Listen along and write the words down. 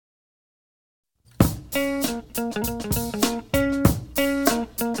Welcome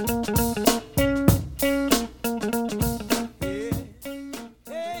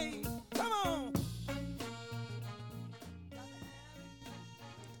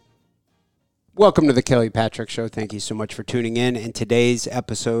to the Kelly Patrick Show. Thank you so much for tuning in. In today's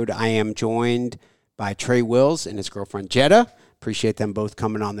episode, I am joined by Trea Wills and his girlfriend, Jetta. Appreciate them both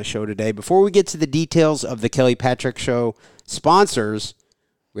coming on the show today. Before we get to the details of the Kelly Patrick Show sponsors,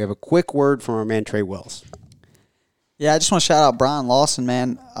 we have a quick word from our man, Trea Wills. Yeah, I just want to shout out Brian Lawson,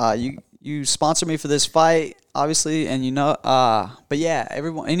 man. You sponsored me for this fight, obviously, and but yeah,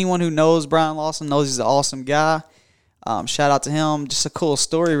 anyone who knows Brian Lawson knows he's an awesome guy. Shout out to him. Just a cool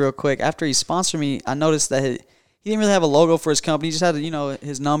story real quick. After he sponsored me, I noticed that he didn't really have a logo for his company. He just had,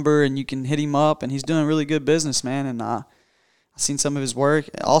 his number, and you can hit him up, and he's doing really good business, man. And I've seen some of his work.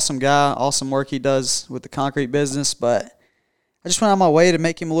 Awesome guy. Awesome work he does with the concrete business. But I just went out of my way to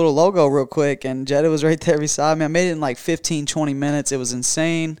make him a little logo real quick, and Jetta was right there beside me. I made it in like 15, 20 minutes. It was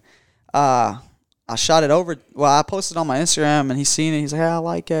insane. I shot it over. Well, I posted on my Instagram, and he's seen it. He's like, hey, I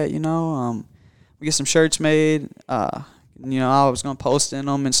like it, we get some shirts made. I was going to post in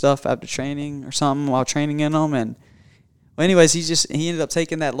them and stuff after training or something while training in them. And well, anyways, he ended up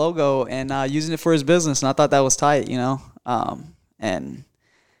taking that logo and using it for his business. And I thought that was tight, and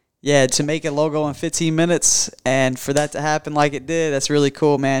yeah, to make a logo in 15 minutes and for that to happen like it did, that's really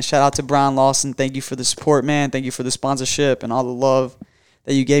cool, man. Shout out to Brian Lawson. Thank you for the support, man. Thank you for the sponsorship and all the love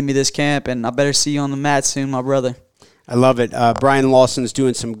that you gave me this camp. And I better see you on the mat soon, my brother. I love it. Brian Lawson's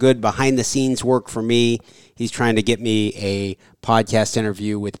doing some good behind-the-scenes work for me. He's trying to get me a podcast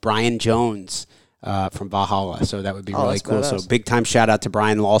interview with Brian Jones from Valhalla, so that would be really cool. So big-time shout-out to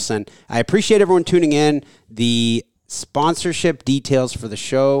Brian Lawson. I appreciate everyone tuning in. The sponsorship details for the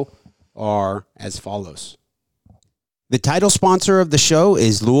show are as follows. The title sponsor of the show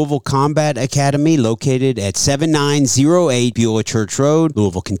is Louisville Combat Academy, located at 7908 Beulah Church Road,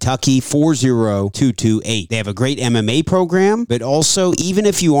 Louisville, Kentucky, 40228. They have a great MMA program, but also, even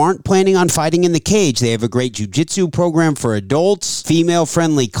if you aren't planning on fighting in the cage, they have a great jiu-jitsu program for adults,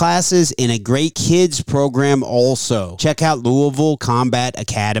 female-friendly classes, and a great kids program also. Check out Louisville Combat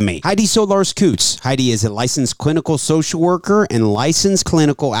Academy. Heidi Solars-Coots. Heidi is a licensed clinical social worker and licensed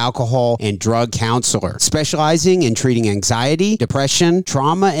clinical alcohol and drug counselor, specializing in treating anxiety, depression,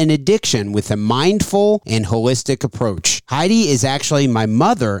 trauma, and addiction with a mindful and holistic approach. Heidi is actually my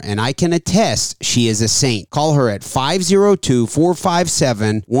mother, and I can attest she is a saint. Call her at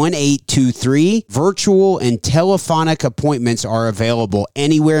 502-457-1823. Virtual and telephonic appointments are available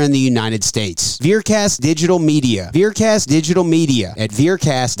anywhere in the United States. Veercast Digital Media. Veercast Digital Media at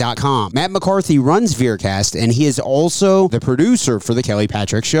veercast.com. Matt McCarthy runs Veercast, and he is also the producer for the Kelly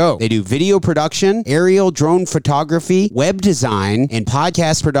Patrick Show. They do video production, aerial drone photography, web design, and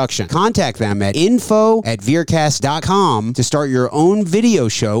podcast production. Contact them at info@veercast.com to start your own video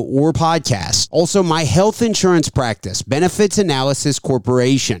show or podcast. Also, my health insurance practice, Benefits Analysis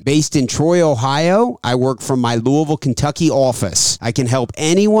Corporation. Based in Troy, Ohio, I work from my Louisville, Kentucky office. I can help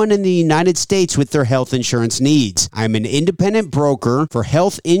anyone in the United States with their health insurance needs. I'm an independent broker for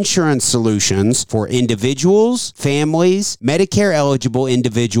health insurance solutions for individuals, families, Medicare-eligible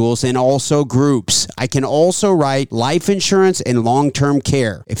individuals, and also groups. I can also write life insurance and long-term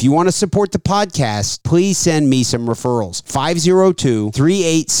care. If you want to support the podcast, please send me some referrals.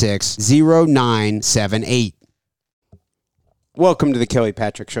 502-386-0978. Welcome to the Kelly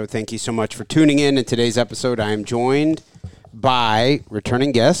Patrick Show. Thank you so much for tuning in. In today's episode, I am joined by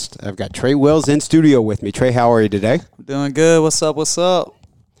returning guest. I've got Trea Wills in studio with me. Trea, how are you today? Doing good. What's up? What's up?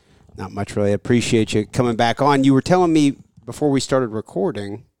 Not much, really. I appreciate you coming back on. You were telling me before we started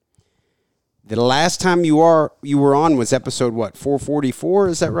recording, the last time you were on was episode, 444,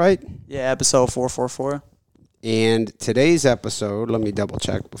 is that right? Yeah, episode 444. And today's episode, let me double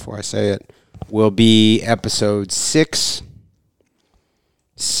check before I say it, will be episode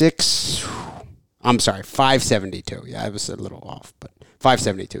 572. Yeah, I was a little off, but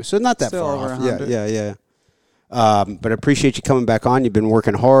 572. So not that Still far over off. 100. Yeah. But I appreciate you coming back on. You've been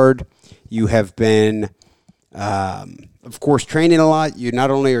working hard. You have been... of course, training a lot. You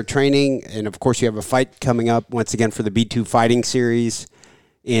not only are training, and of course you have a fight coming up once again for the B2 Fighting Series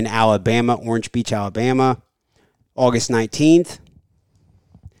in Alabama, Orange Beach, Alabama, August 19th.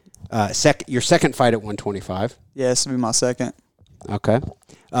 Your second fight at 125. Yeah, this will be my second. Okay.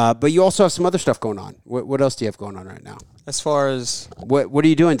 But you also have some other stuff going on. What else do you have going on right now? As far as... What are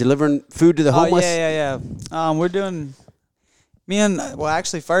you doing? Delivering food to the homeless? Yeah. We're doing...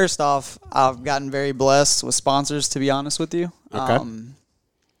 First off, I've gotten very blessed with sponsors, to be honest with you. Okay.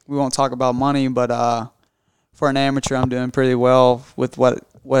 We won't talk about money, but for an amateur, I'm doing pretty well with what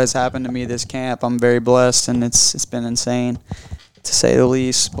what has happened to me this camp. I'm very blessed, and it's been insane, to say the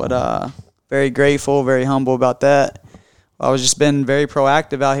least. But very grateful, very humble about that. I was just been very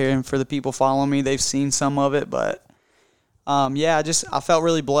proactive out here, and for the people following me, they've seen some of it. But I felt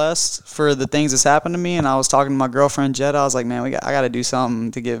really blessed for the things that's happened to me, and I was talking to my girlfriend Jetta. I was like, man, I got to do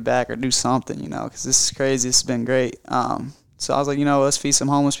something to give back or do something, because this is crazy. This has been great. So I was like, let's feed some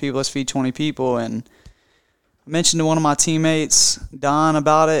homeless people. Let's feed 20 people. And I mentioned to one of my teammates, Don,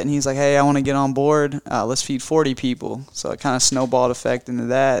 about it, and he's like, hey, I want to get on board. Let's feed 40 people. So it kind of snowballed effect into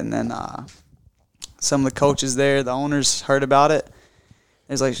that. And then some of the coaches there, the owners, heard about it.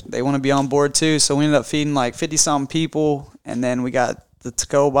 It's like they want to be on board too. So we ended up feeding like 50-something people. And then we got the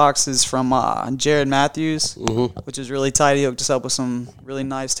to-go boxes from Jared Matthews, which is really tight. He hooked us up with some really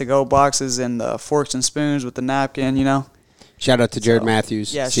nice to-go boxes and the forks and spoons with the napkin, Shout out to Jared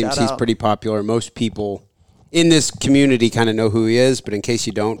Matthews. Yeah, Seems he's pretty popular. Most people in this community kind of know who he is, but in case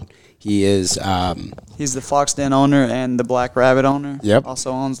you don't, he is... he's the Fox Den owner and the Black Rabbit owner. Yep.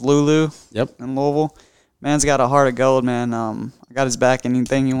 Also owns Lulu in Louisville. Man's got a heart of gold, man. I got his back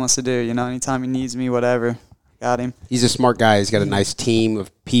anything he wants to do, anytime he needs me, whatever. Got him. He's a smart guy. He's got a nice team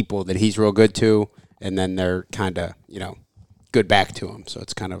of people that he's real good to, and then they're kind of, good back to him. So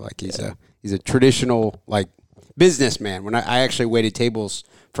it's kind of like he's a traditional, like, businessman. When I actually waited tables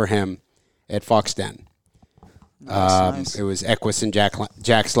for him at Fox Den. Nice. It was Equus and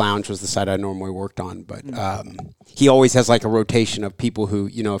Jack's Lounge was the side I normally worked on, but he always has like a rotation of people who,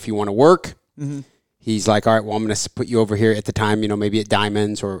 if you want to work, he's like, all right, well, I'm going to put you over here at the time, maybe at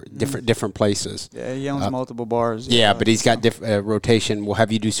Diamonds or different places. Yeah, he owns multiple bars. Yeah, but he's got rotation. We'll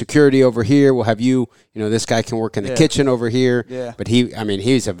have you do security over here. We'll have you, this guy can work in the kitchen over here. Yeah. But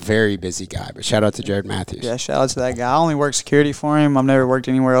he's a very busy guy. But shout out to Jared Matthews. Yeah, shout out to that guy. I only work security for him. I've never worked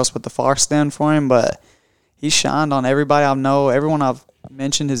anywhere else but the Fox Den for him, but he's shined on everybody I know. Everyone I've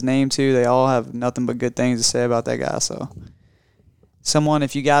mentioned his name to, they all have nothing but good things to say about that guy. So,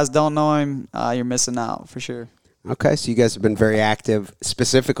 if you guys don't know him, you're missing out for sure. Okay, so you guys have been very active,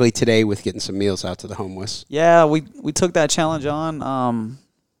 specifically today with getting some meals out to the homeless. Yeah, we took that challenge on.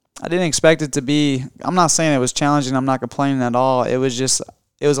 I didn't expect it to be. I'm not saying it was challenging. I'm not complaining at all. It was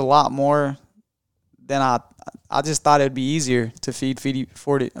a lot more than I just thought it'd be easier to feed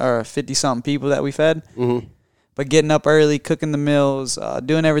 40 or 50-something people that we fed. Mm-hmm. But getting up early, cooking the meals,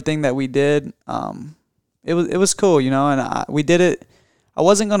 doing everything that we did, it was cool, and we did it. I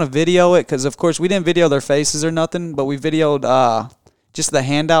wasn't going to video it because, of course, we didn't video their faces or nothing, but we videoed just the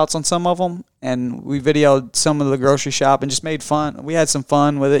handouts on some of them, and we videoed some of the grocery shop and just made fun. We had some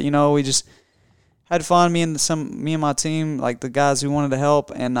fun with it, we just had fun, me and my team, like the guys who wanted to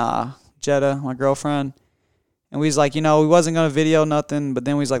help, and Jetta, my girlfriend. And we was like, we wasn't going to video nothing, but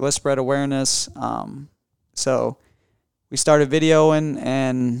then we was like, let's spread awareness. So we started videoing,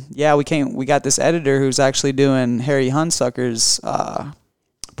 and we got this editor who's actually doing Harry Hunsucker's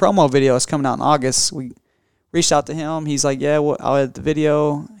promo video. It's coming out in August. We reached out to him. He's like, yeah, I'll edit the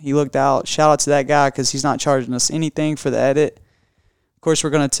video. He looked out. Shout out to that guy because he's not charging us anything for the edit. Of course, we're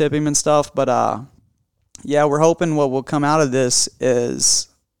going to tip him and stuff, but we're hoping what will come out of this is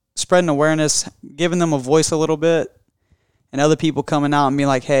spreading awareness, giving them a voice a little bit, and other people coming out and being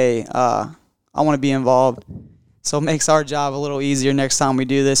like, hey, I want to be involved. So it makes our job a little easier next time we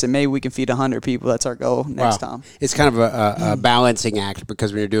do this, and maybe we can feed 100 people. That's our goal next time. It's kind of a balancing act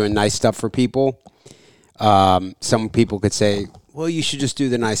because when you're doing nice stuff for people, some people could say, well, you should just do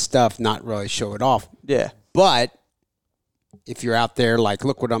the nice stuff, not really show it off. Yeah. But if you're out there like,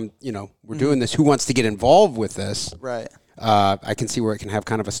 look what we're doing this, who wants to get involved with this? Right. I can see where it can have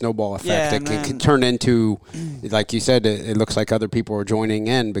kind of a snowball effect. Yeah, it can turn into, like you said, it looks like other people are joining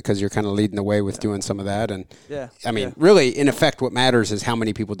in because you're kind of leading the way with doing some of that. And really, in effect, what matters is how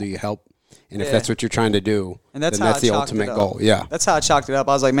many people do you help. And if that's what you're trying to do, and that's the ultimate goal. Yeah. That's how I chalked it up.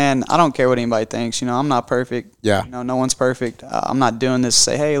 I was like, man, I don't care what anybody thinks. I'm not perfect. Yeah. No one's perfect. I'm not doing this to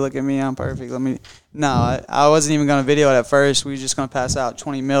say, hey, look at me, I'm perfect. No, I wasn't even going to video it at first. We were just going to pass out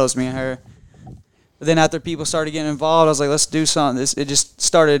 20 meals, me and her. But then after people started getting involved, I was like, let's do something. It just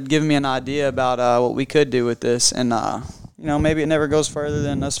started giving me an idea about what we could do with this. And, maybe it never goes further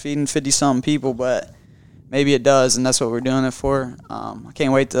than us feeding 50-something people, but maybe it does, and that's what we're doing it for. I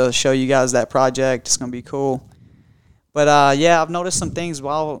can't wait to show you guys that project. It's going to be cool. But, I've noticed some things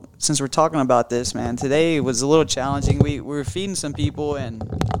since we're talking about this, man. Today was a little challenging. We were feeding some people, and,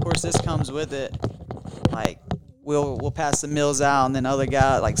 of course, this comes with it. Like, we'll pass the meals out, and then other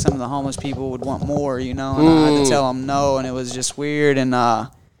guys, like some of the homeless people would want more, and I had to tell them no, and it was just weird, and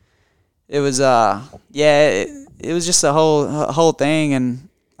it was it was just a whole thing, and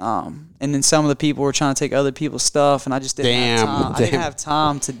and then some of the people were trying to take other people's stuff, and I just didn't have time. I didn't have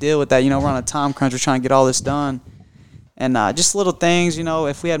time to deal with that. You know, we're on a time crunch. We're trying to get all this done. And just little things, you know,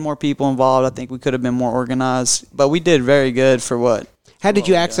 if we had more people involved, I think we could have been more organized. But we did very good for what. How did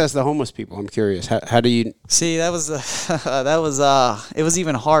you access the homeless people? I'm curious. How do you see? That was it was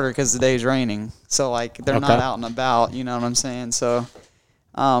even harder because the day's raining, so like they're not out and about. You know what I'm saying? So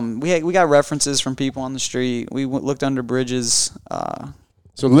we got references from people on the street. We looked under bridges.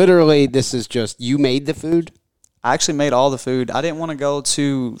 So literally, this is just you made the food. I actually made all the food. I didn't want to go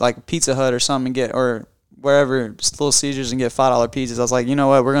to like Pizza Hut or something and or wherever, Little Caesars, and get $5 pizzas. I was like, you know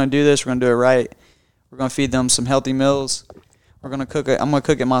what? We're gonna do this. We're gonna do it right. We're gonna feed them some healthy meals. We're gonna cook it. I'm gonna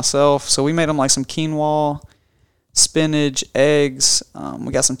cook it myself. So we made them like some quinoa, spinach, eggs.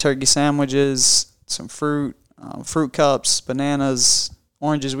 We got some turkey sandwiches, some fruit, fruit cups, bananas,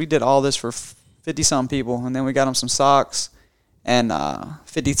 oranges. We did all this for 50-something people, and then we got them some socks and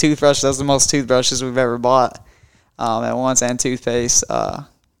 50 toothbrushes. That's the most toothbrushes we've ever bought at once, and toothpaste.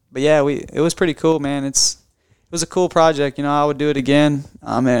 But yeah, it was pretty cool, man. It was a cool project. You know, I would do it again.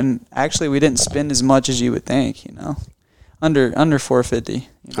 And actually, we didn't spend as much as you would think. You know, under $450. You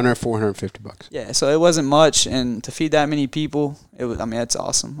know? Under $450. Yeah, so it wasn't much, and to feed that many people, it was. I mean, it's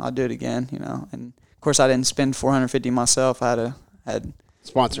awesome. I'd do it again. You know, and of course, I didn't spend $450 myself. I had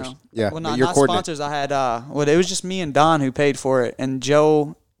sponsors. You know, yeah, well, not sponsors. I had it was just me and Don who paid for it, and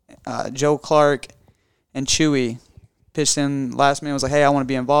Joe Clark, and Chewy pitched in last minute. Was like, hey, I want to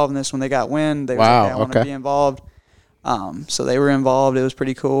be involved in this. When they got wind, they were like, hey, I want to be involved. So they were involved. It was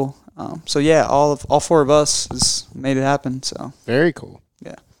pretty cool. So yeah, all four of us has made it happen. So very cool.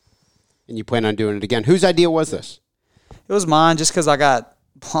 Yeah. And you plan on doing it again? Whose idea was this? It was mine, just because I got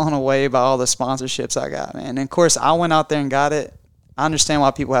blown away by all the sponsorships I got, man. And of course, I went out there and got it. I understand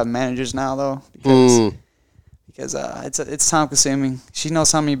why people have managers now, though, because it's time consuming. She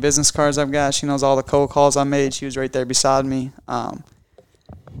knows how many business cards I've got. She knows all the cold calls I made. She was right there beside me.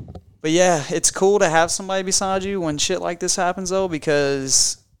 But yeah, it's cool to have somebody beside you when shit like this happens, though,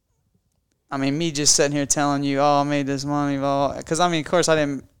 because I mean, me just sitting here telling you, oh, I made this money, because I mean, of course, I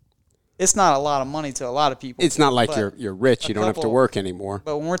didn't. It's not a lot of money to a lot of people. It's not like you're rich. You don't have to work anymore.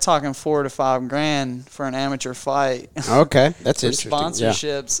 But when we're talking $4,000 to $5,000 for an amateur fight, okay, that's interesting.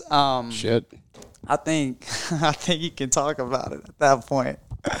 Sponsorships. Yeah. Shit. I think you can talk about it at that point.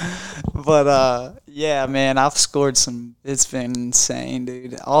 But yeah, man, I've scored some. It's been insane,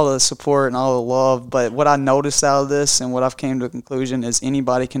 dude. All the support and all the love. But what I noticed out of this, and what I've came to a conclusion, is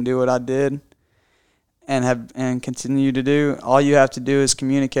anybody can do what I did, and continue to do. All you have to do is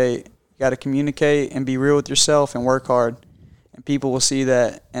communicate. You got to communicate and be real with yourself and work hard, and people will see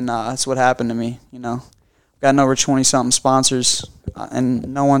that. And that's what happened to me. You know, gotten over 20-something sponsors,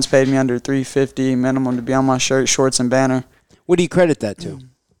 and no one's paid me under $350 minimum to be on my shirt, shorts, and banner. What do you credit that to?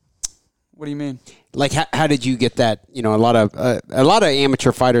 What do you mean? Like, how did you get that? You know, a lot of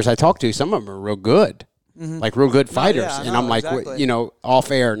amateur fighters I talk to, some of them are real good, like real good fighters. And I'm like, exactly. You know, off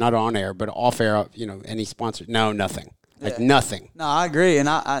air, not on air, but off air. You know, any sponsor? No, nothing. Like nothing. No, I agree, and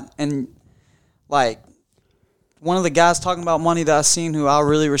and like one of the guys talking about money that I've seen who I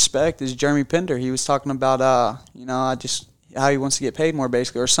really respect is Jeremy Pinder. He was talking about you know, how he wants to get paid more,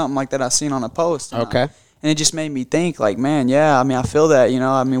 basically, or something like that. I seen on a post. Okay. And it just made me think, like, man, yeah, I mean, I feel that, you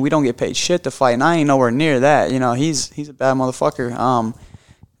know. I mean, we don't get paid shit to fight, and I ain't nowhere near that. You know, he's a bad motherfucker,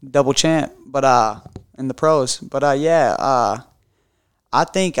 double champ, but in the pros. But I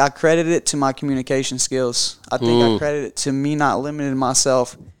think I credit it to my communication skills. I think I credit it to me not limiting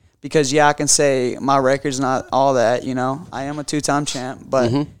myself, because I can say my record's not all that. You know, I am a 2-time champ,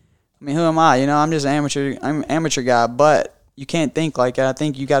 but I mean, who am I? You know, I'm just I'm an amateur guy, but. You can't think like that. I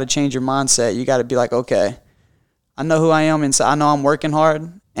think you got to change your mindset. You got to be like, okay, I know who I am inside. I know I'm working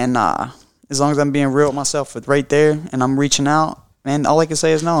hard, and as long as I'm being real with myself right there and I'm reaching out, man, all I can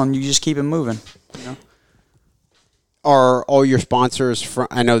say is no, and you just keep it moving. You know? Are all your sponsors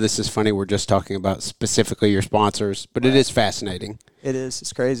I know this is funny. We're just talking about specifically your sponsors, but it is fascinating. It is.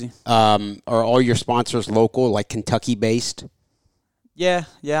 It's crazy. Are all your sponsors local, like Kentucky-based? Yeah.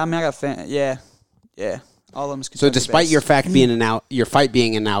 I mean, I got yeah. All of them is Kentucky. So despite your fight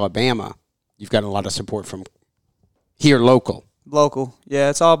being in Alabama, you've got a lot of support from here local. Local. Yeah,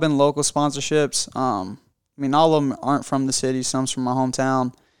 it's all been local sponsorships. I mean, all of them aren't from the city. Some's from my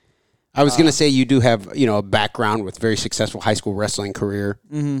hometown. I was going to say you do have, you know, a background with very successful high school wrestling career.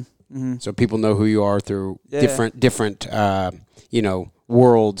 So people know who you are through different you know,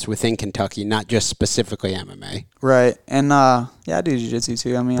 worlds within Kentucky, not just specifically MMA. Right. And yeah, I do jiu-jitsu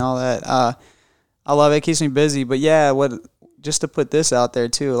too. I mean, all that. I love it. It keeps me busy. But yeah, just to put this out there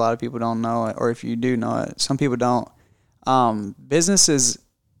too, a lot of people don't know it, or if you do know it, some people don't. Business is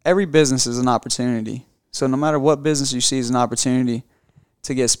every business is an opportunity. So no matter what business you see is an opportunity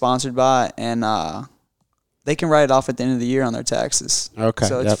to get sponsored by, and they can write it off at the end of the year on their taxes. Okay.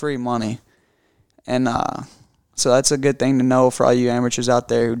 So it's free money. And so that's a good thing to know for all you amateurs out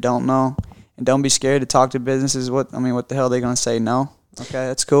there who don't know. And don't be scared to talk to businesses. What the hell are they going to say? No? Okay,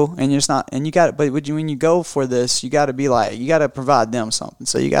 that's cool. And you're just not, and you got, but when you go for this, you got to be like, you got to provide them something.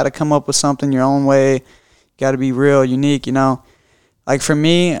 So you got to come up with something your own way. You got to be real, unique, you know. Like for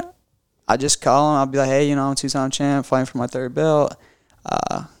me, I just call them. I'll be like, hey, you know, I'm a 2-time champ, fighting for my 3rd belt.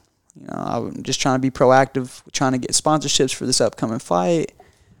 You know, I'm just trying to be proactive, trying to get sponsorships for this upcoming fight.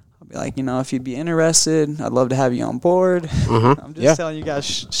 I'll be like, you know, if you'd be interested, I'd love to have you on board. I'm just telling you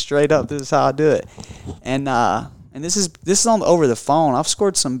guys straight up, this is how I do it. And this is on over the phone. I've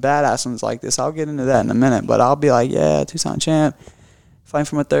scored some badass ones like this. I'll get into that in a minute. But I'll be like, yeah, 2-time champ, fighting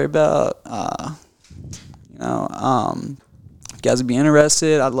for my 3rd belt. You know, if you guys would be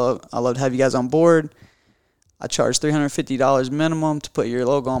interested, I'd love to have you guys on board. I charge $350 minimum to put your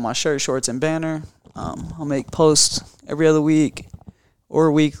logo on my shirt, shorts, and banner. I'll make posts every other week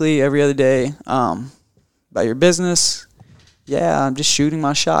or weekly, every other day about your business. Yeah, I'm just shooting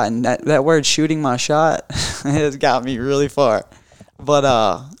my shot. And that word, shooting my shot, has got me really far. But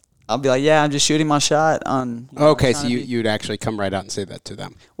I'll be like, yeah, I'm just shooting my shot on. Okay, so you'd actually come right out and say that to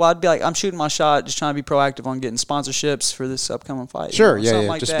them. Well, I'd be like, I'm shooting my shot, just trying to be proactive on getting sponsorships for this upcoming fight. Sure, you know, yeah.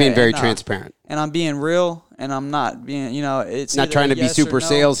 like Just that. being very transparent. And I'm being real, and I'm not being, you know, it's not trying to be super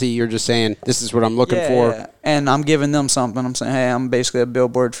salesy. You're just saying, this is what I'm looking for. Yeah. And I'm giving them something. I'm saying, hey, I'm basically a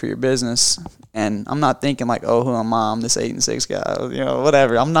billboard for your business. And I'm not thinking like, oh, who am I? I'm this 8-6 guy, you know,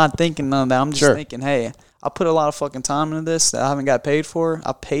 whatever. I'm not thinking none of that. I'm just thinking, hey, I put a lot of fucking time into this that I haven't got paid for.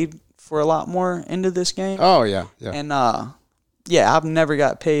 I paid for a lot more into this game. Oh, yeah. And, I've never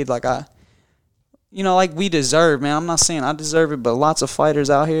got paid like like we deserve, man. I'm not saying I deserve it, but lots of fighters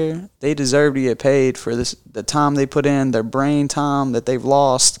out here, they deserve to get paid for the time they put in, their brain time that they've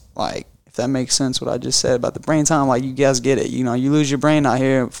lost. Like, if that makes sense, what I just said about the brain time, like, you guys get it. You know, you lose your brain out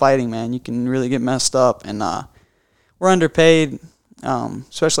here fighting, man. You can really get messed up. And we're underpaid.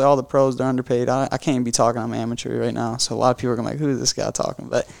 Especially all the pros, they're underpaid. I can't even be talking. I'm amateur right now. So a lot of people are going to be like, who is this guy talking?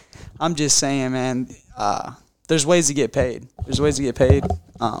 But I'm just saying, man, there's ways to get paid. There's ways to get paid.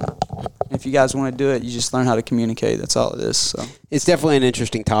 If you guys want to do it, you just learn how to communicate. That's all it is. So it's definitely an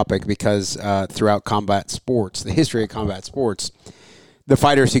interesting topic because throughout combat sports, the history of combat sports, the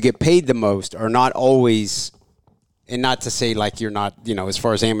fighters who get paid the most are not always, and not to say like you're not, you know, as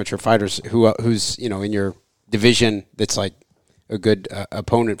far as amateur fighters who's, you know, in your division that's like a good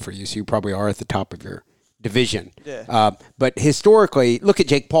opponent for you, so you probably are at the top of your division. Yeah. But historically, look at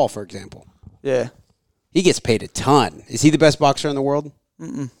Jake Paul, for example. Yeah. He gets paid a ton. Is he the best boxer in the world?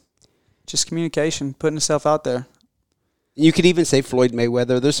 Just communication, putting yourself out there. You could even say Floyd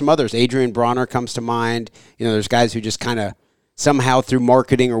Mayweather. There's some others. Adrian Bronner comes to mind. You know, there's guys who just kind of somehow through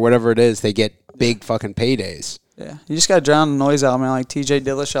marketing or whatever it is, they get big fucking paydays. Yeah, you just got to drown the noise out, man. Like TJ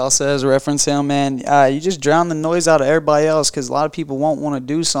Dillashaw says, reference him, man. You just drown the noise out of everybody else because a lot of people won't want to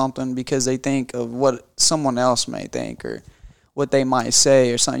do something because they think of what someone else may think or what they might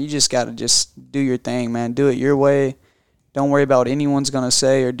say or something. You just got to just do your thing, man. Do it your way. Don't worry about what anyone's going to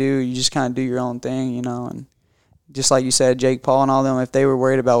say or do. You just kind of do your own thing, you know. And just like you said, Jake Paul and all them, if they were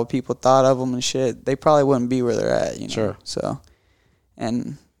worried about what people thought of them and shit, they probably wouldn't be where they're at, you know. Sure. So,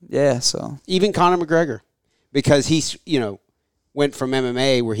 and, yeah, so. Even Conor McGregor. Because he's, you know, went from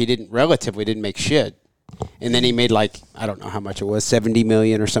MMA where he relatively didn't make shit. And then he made like, I don't know how much it was, $70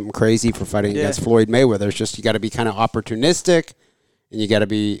 million or something crazy for fighting against Floyd Mayweather. It's just you got to be kind of opportunistic and you got to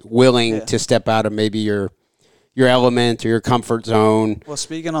be willing to step out of maybe your element or your comfort zone. Well,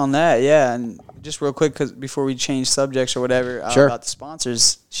 speaking on that, yeah, and just real quick, cause before we change subjects or whatever about the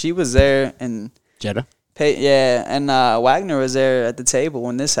sponsors, she was there and Jeddah. And Wagner was there at the table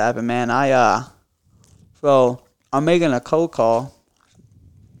when this happened, man. So I'm making a cold call,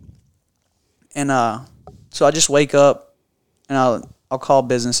 and so I just wake up, and I'll call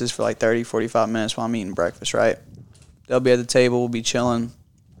businesses for like 30, 45 minutes while I'm eating breakfast, right? They'll be at the table, we'll be chilling.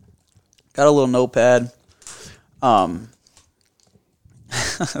 Got a little notepad.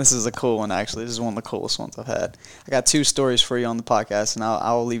 This is a cool one, actually. This is one of the coolest ones I've had. I got 2 stories for you on the podcast, and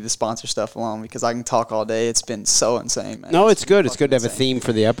I'll leave the sponsor stuff alone because I can talk all day. It's been so insane, man. No, it's good. It's good to have a theme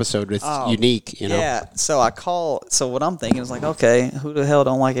for the episode. It's unique, you know. Yeah, so I call. So what I'm thinking is like, okay, who the hell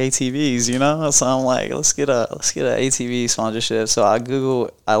don't like ATVs, you know? So I'm like, let's get a ATV sponsorship. So I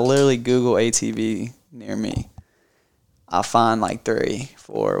literally Google ATV near me. I find like 3,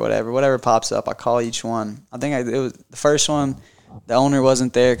 4, whatever pops up. I call each one. I think it was the first one. The owner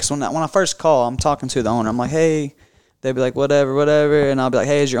wasn't there because when I first call, I'm talking to the owner. I'm like, hey, they'll be like, whatever. And I'll be like,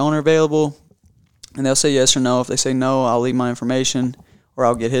 hey, is your owner available? And they'll say yes or no. If they say no, I'll leave my information or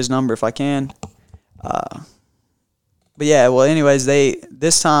I'll get his number if I can. But yeah, well, anyways,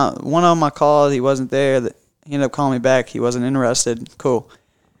 this time, one of them I called, he wasn't there. He ended up calling me back. He wasn't interested. Cool.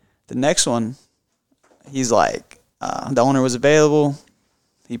 The next one, he's like, the owner was available.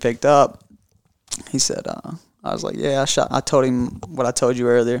 He picked up. He said, I was like, yeah, I told him what I told you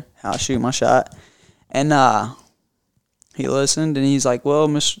earlier, how I shoot my shot. And he listened, and he's like,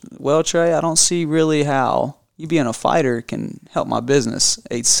 well, Trey, I don't see really how you being a fighter can help my business,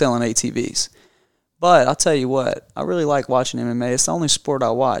 selling ATVs. But I'll tell you what, I really like watching MMA. It's the only sport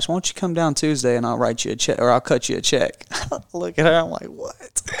I watch. Why don't you come down Tuesday and I'll write you a check, or I'll cut you a check. Look at her, I'm like,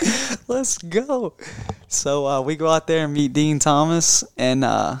 what? Let's go. So we go out there and meet Dean Thomas, and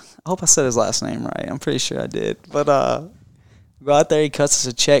I hope I said his last name right. I'm pretty sure I did. But we go out there, he cuts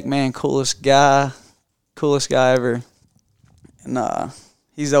us a check, man. Coolest guy ever. And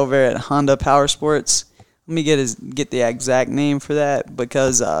he's over at Honda Power Sports. Let me get the exact name for that,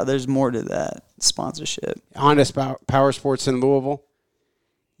 because there's more to that sponsorship. Honda Power Sports in Louisville?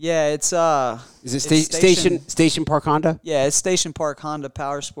 Yeah, it's is it Station Park Honda? Yeah, it's Station Park Honda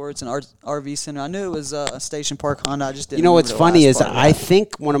Power Sports and RV Center. I knew it was Station Park Honda. I just didn't. You know what's funny is I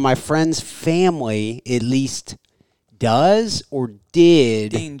think one of my friend's family at least does or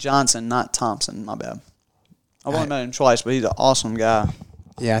did. Dean Johnson, not Thompson. My bad. I've only met him twice, but he's an awesome guy.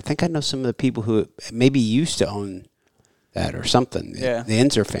 Yeah, I think I know some of the people who maybe used to own that or something. Yeah, the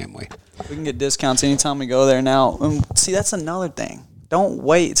Enzer family. We can get discounts anytime we go there now. See, that's another thing. Don't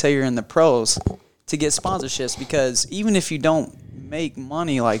wait till you're in the pros to get sponsorships, because even if you don't make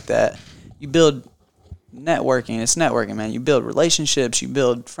money like that, you build networking. It's networking, man. You build relationships, you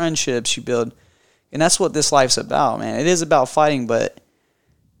build friendships, and that's what this life's about, man. It is about fighting, but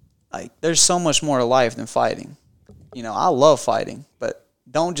like there's so much more to life than fighting. You know, I love fighting, but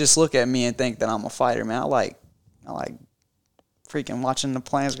don't just look at me and think that I'm a fighter, man. I like freaking watching the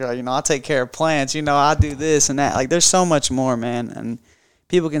plants grow. You know, I take care of plants. You know, I do this and that. Like, there's so much more, man. And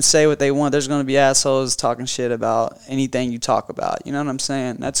people can say what they want. There's going to be assholes talking shit about anything you talk about. You know what I'm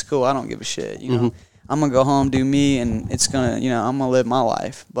saying? That's cool. I don't give a shit. You know, I'm going to go home, do me, and it's going to, you know, I'm going to live my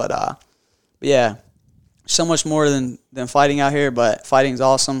life. But yeah, so much more than fighting out here, but fighting's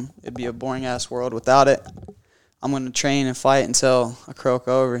awesome. It'd be a boring-ass world without it. I'm going to train and fight until I croak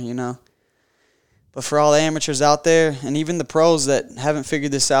over, you know. But for all the amateurs out there, and even the pros that haven't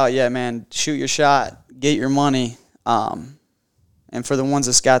figured this out yet, man, shoot your shot, get your money. And for the ones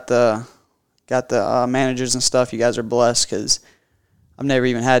that's got the managers and stuff, you guys are blessed, because I've never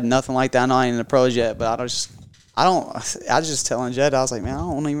even had nothing like that. I know I ain't in the pros yet, but I was just telling Jed, I was like, man, I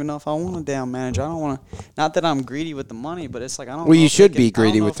don't even know if I want a damn manager. I don't want to. Not that I'm greedy with the money, but it's like I don't. Well, you should be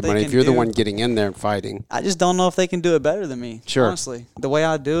greedy with the money if you're the one getting in there and fighting. I just don't know if they can do it better than me. Sure. Honestly, the way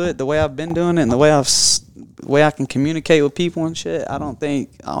I do it, the way I've been doing it, and the way I can communicate with people and shit, I don't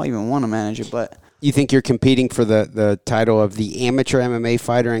even want a manager. But you think you're competing for the title of the amateur MMA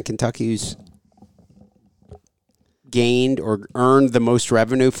fighter in Kentucky who's gained or earned the most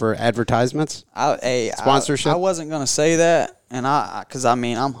revenue for advertisements? Sponsorship? I wasn't going to say that, and because I'm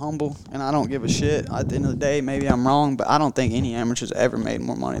humble and I don't give a shit. At the end of the day, maybe I'm wrong, but I don't think any amateurs ever made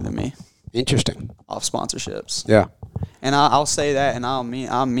more money than me. Interesting. Off sponsorships. Yeah. And I'll say that, and I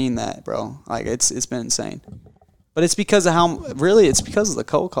mean that, bro. Like, it's been insane. But it's because of it's because of the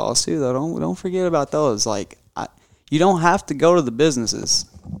cold calls too, though. Don't forget about those. Like, you don't have to go to the businesses.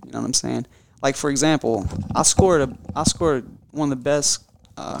 You know what I'm saying? Like, for example, I scored one of the best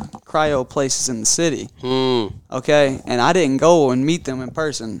cryo places in the city. Okay, and I didn't go and meet them in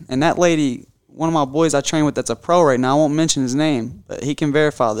person. And that lady, one of my boys I train with, that's a pro right now. I won't mention his name, but he can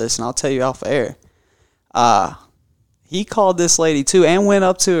verify this, and I'll tell you off the air. He called this lady too, and went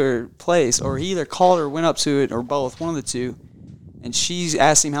up to her place, or he either called her, or went up to it, or both, one of the two. And she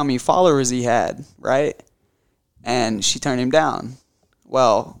asked him how many followers he had, right? And she turned him down.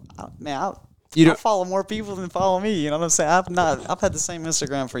 Well, man, I follow more people than follow me. You know what I'm saying? I've had the same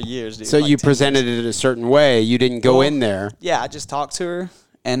Instagram for years, dude. So like you presented it a certain way. You didn't go in there. Yeah, I just talked to her,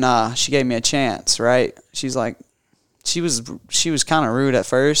 and she gave me a chance, right? She's like, she was kind of rude at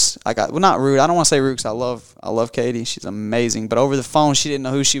first. Not rude. I don't want to say rude, because I love Katie. She's amazing. But over the phone, she didn't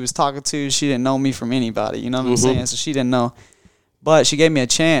know who she was talking to. She didn't know me from anybody. You know what I'm saying? So she didn't know. But she gave me a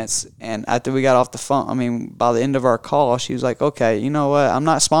chance, and after we got off the phone, by the end of our call, she was like, okay, you know what, I'm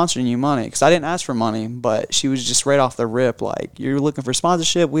not sponsoring you money, because I didn't ask for money, but she was just right off the rip, like, you're looking for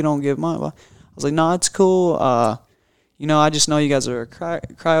sponsorship, we don't give money. I was like, no, it's cool. You know, I just know you guys are a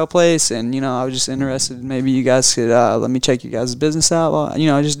cryo place, and, you know, I was just interested, maybe you guys could let me check you guys' business out. You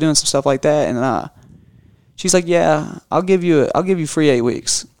know, just doing some stuff like that, and she's like, yeah, I'll give you free 8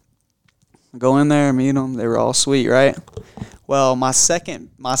 weeks. Go in there, meet them. They were all sweet, right? Well, my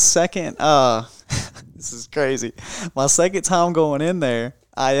second, this is crazy. My second time going in there,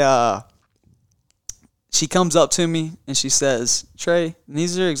 she comes up to me and she says, Trey, and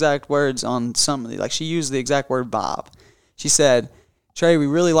these are exact words on some of these. Like, she used the exact word vibe. She said, Trey, we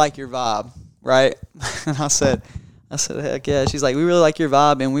really like your vibe, right? And I said, heck yeah. She's like, we really like your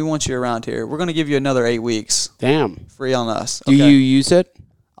vibe and we want you around here. We're going to give you another 8 weeks. Damn. Free on us. Okay? Do you use it?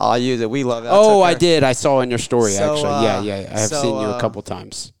 Oh, I use it. We love it. I did. I saw in your story, actually. Yeah. I have seen you a couple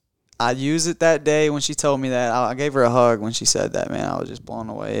times. I used it that day when she told me that. I gave her a hug when she said that, man. I was just blown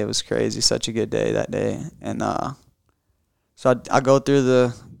away. It was crazy. Such a good day that day. And so I go through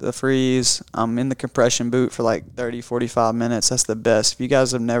the freeze. I'm in the compression boot for like 30, 45 minutes. That's the best. If you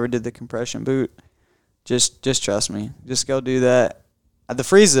guys have never did the compression boot, just trust me. Just go do that. The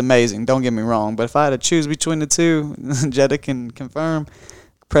freeze is amazing. Don't get me wrong. But if I had to choose between the two, Jetta can confirm,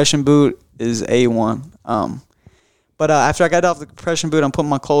 compression boot is A1. But after I got off the compression boot, I'm putting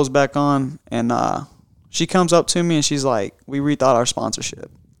my clothes back on, and she comes up to me and she's like, we rethought our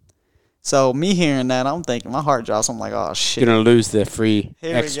sponsorship. So me hearing that, I'm thinking, my heart drops. I'm like, oh, shit. You're going to lose the free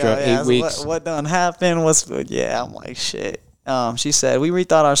extra 8 weeks. What done happened? I'm like, shit. She said, we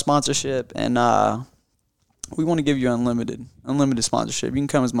rethought our sponsorship, and we want to give you unlimited sponsorship. You can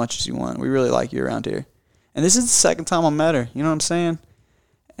come as much as you want. We really like you around here. And this is the second time I met her. You know what I'm saying?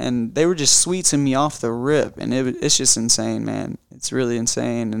 And they were just sweet to me off the rip, and it's just insane, man. It's really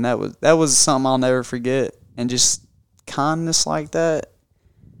insane, and that was something I'll never forget. And just kindness like that,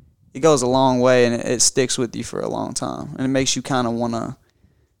 it goes a long way, and it sticks with you for a long time, and it makes you kind of want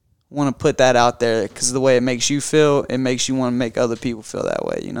to put that out there, because the way it makes you feel, it makes you want to make other people feel that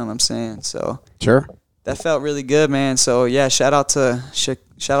way. You know what I'm saying? So sure, that felt really good, man. So yeah, shout out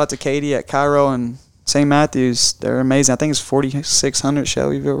to Katie at Cairo and St. Matthews. They're amazing. I think it's 4600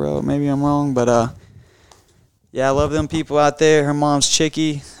 Shelbyville Road. Maybe I'm wrong, but yeah, I love them people out there. Her mom's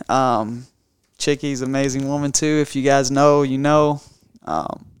Chicky. Chicky's an amazing woman too. If you guys know, you know.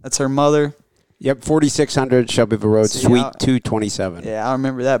 That's her mother. Yep, 4600 Shelbyville Road, Suite 227. Yeah, I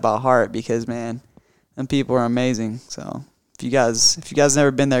remember that by heart because, man, them people are amazing. So if you guys never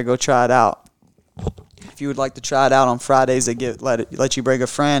been there, go try it out. If you would like to try it out on Fridays, they let you bring a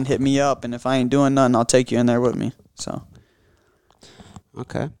friend, hit me up, and if I ain't doing nothing, I'll take you in there with me. So.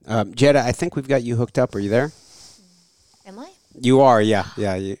 Okay. Jetta, I think we've got you hooked up. Are you there? Am I? You are, yeah.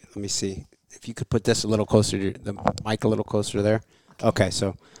 Let me see. If you could put this a little closer to the mic, a little closer there. Okay,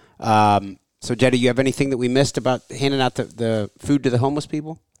 so Jetta, you have anything that we missed about handing out the food to the homeless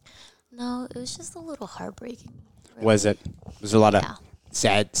people? No, it was just a little heartbreaking. Really. Was it? Was there a lot of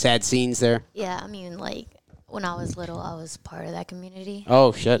sad scenes there? Yeah, I mean, like, when I was little, I was part of that community.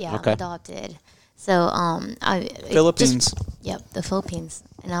 Oh, shit, yeah, okay. I'm adopted. So, Philippines. The Philippines.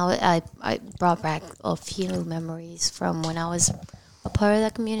 And I brought back a few memories from when I was a part of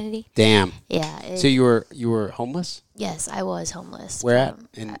that community. Damn. Yeah. So you were homeless? Yes, I was homeless. Where at?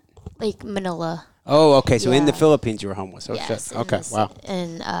 In like Manila. Oh, okay. So in the Philippines you were homeless. Oh, yes, shit. Okay, wow.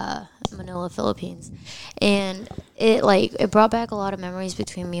 In Manila, Philippines. And it brought back a lot of memories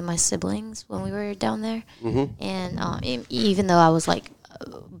between me and my siblings when we were down there. Mm-hmm. And even though I was like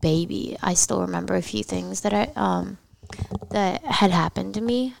a baby, I still remember a few things that that had happened to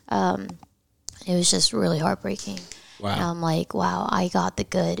me. It was just really heartbreaking. Wow. And I'm like, wow, I got the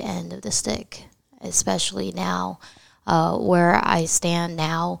good end of the stick, especially now, where I stand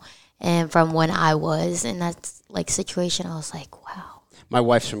now, and from when I was in that like situation, I was like, wow. My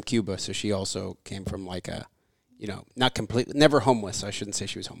wife's from Cuba, so she also came from like a, not completely, never homeless. I shouldn't say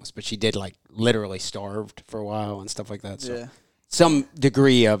she was homeless, but she did like literally starved for a while and stuff like that. So yeah. Some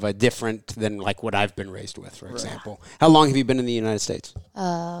degree of a different than like what I've been raised with, for example. How long have you been in the United States?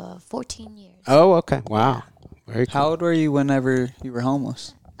 14 years. Oh, okay. Wow. Very cool. How old were you whenever you were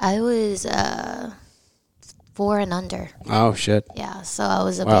homeless? I was 4 and under. Oh, shit. Yeah, so I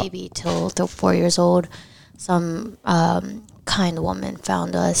was a baby till 4 years old. Some kind woman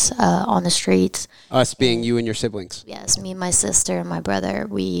found us on the streets. Us being you and your siblings? Yes, me, my sister, and my brother.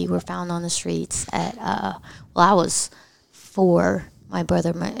 We were found on the streets at, I was 4. My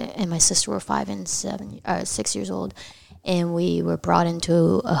brother and my sister were 5 and 6 years old. And we were brought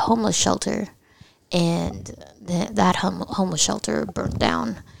into a homeless shelter. And that homeless shelter burnt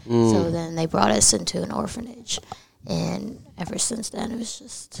down. So then they brought us into an orphanage. And ever since then, it was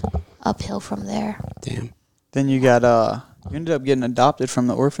just uphill from there. Damn. Then you got you ended up getting adopted from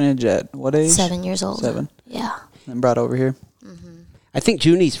the orphanage at what age? 7 years old. 7. Yeah. And brought over here. Mm-hmm. I think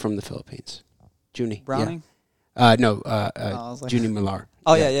Junie's from the Philippines. Junie. Browning? Yeah. No, like, Junie Millar.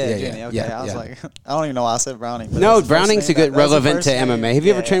 Oh, yeah, Jenny. Okay, I was like, I don't even know why I said Browning. But No, Browning's a good relevant to MMA. Have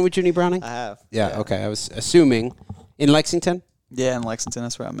you ever trained with Junie Browning? I have. Yeah, okay. I was assuming. In Lexington? Yeah, in Lexington.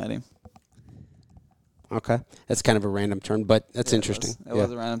 That's where I met him. Okay. That's kind of a random turn, but that's interesting. It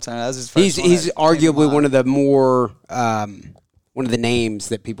was a random turn. That was his first He's arguably one of the more, one of the names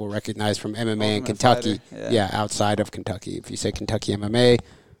that people recognize from MMA in Kentucky. Fighter, outside of Kentucky. If you say Kentucky MMA,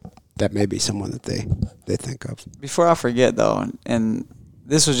 that may be someone that they think of. Before I forget, though, and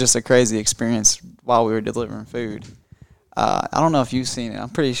this was just a crazy experience while we were delivering food. I don't know if you've seen it. I'm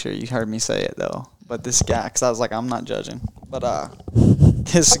pretty sure you heard me say it, though. But this guy, because I was like, I'm not judging. But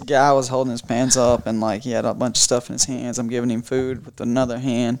this guy was holding his pants up, and, like, he had a bunch of stuff in his hands. I'm giving him food with another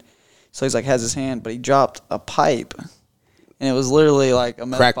hand. So he's, like, has his hand, but he dropped a pipe. And it was literally, like, a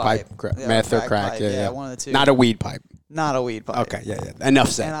meth pipe. Meth or crack. Pipe. Yeah, one of the two. Not a weed pipe. Not a weed pipe. Okay, yeah. Enough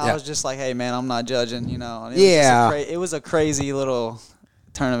said. And I was just like, hey, man, I'm not judging, you know. And it was a crazy little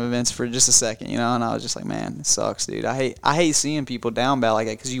turn of events for just a second, you know. And I was just like, man, it sucks, dude. I hate seeing people down bad like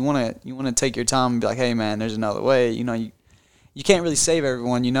that because you want to take your time and be like, hey, man, there's another way. You know, you can't really save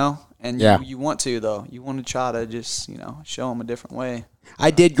everyone, you know. And you want to, though. You want to try to just, you know, show them a different way.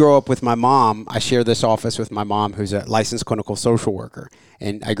 I did grow up with my mom. I share this office with my mom, who's a licensed clinical social worker.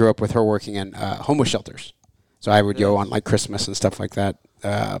 And I grew up with her working in homeless shelters. So I would go on, like, Christmas and stuff like that.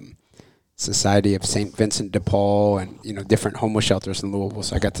 Society of St. Vincent de Paul and, you know, different homeless shelters in Louisville.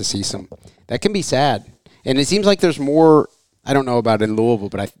 So I got to see some. That can be sad. And it seems like there's more, I don't know about in Louisville,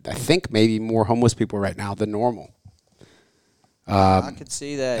 but I think maybe more homeless people right now than normal. I could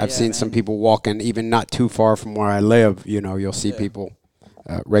see that. I've seen some people walking, even not too far from where I live. You know, you'll see people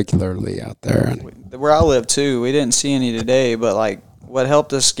regularly out there. And where I live, too, we didn't see any today, but, like, what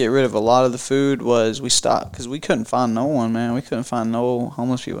helped us get rid of a lot of the food was we stopped because we couldn't find no one, man. We couldn't find no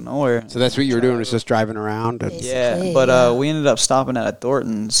homeless people nowhere. So that's what you were doing, was just driving around? And We ended up stopping at a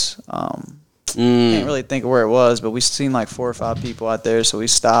Thornton's. Can't really think of where it was, but we seen like 4 or 5 people out there, so we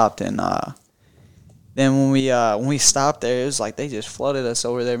stopped. And then when we stopped there, it was like they just flooded us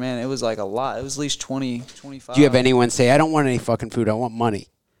over there, man. It was like a lot. It was at least 20, 25. Do you have anyone say, I don't want any fucking food, I want money?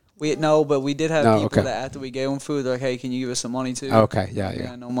 But we did have people that after we gave them food, they're like, hey, can you give us some money too? Okay,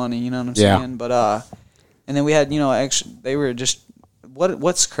 yeah. No money, you know what I'm saying? But and then we had, you know, they were just,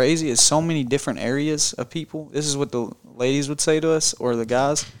 what's crazy is so many different areas of people. This is what the ladies would say to us, or the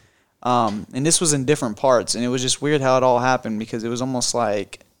guys. And this was in different parts, and it was just weird how it all happened because it was almost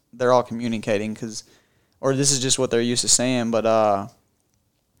like they're all communicating or this is just what they're used to saying, but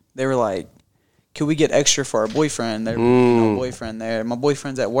they were like, could we get extra for our boyfriend? There's no boyfriend there. My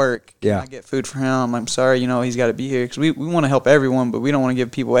boyfriend's at work. Can I get food for him? I'm sorry, you know, he's got to be here. Because we want to help everyone, but we don't want to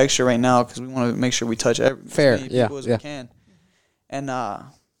give people extra right now because we want to make sure we touch as many people as we can. And,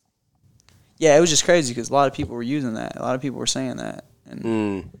 it was just crazy because a lot of people were using that. A lot of people were saying that.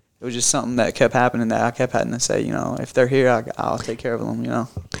 And it was just something that kept happening that I kept having to say, you know, if they're here, I'll take care of them, you know.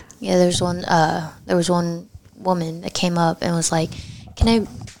 Yeah, there was one woman that came up and was like, can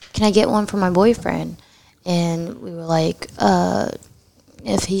I get one for my boyfriend? And we were like,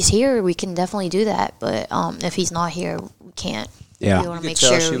 if he's here, we can definitely do that. But if he's not here, we can't. Yeah. We want to make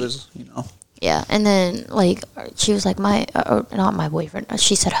sure. She was, you know. Yeah, and then, like, she was like, not my boyfriend.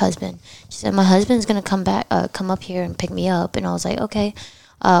 She said husband. She said, my husband's going to come up here and pick me up. And I was like, okay,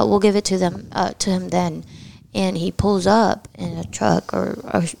 we'll give it to him then. And he pulls up in a truck or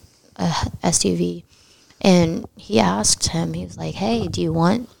a SUV. And he asked him, he was like, hey, do you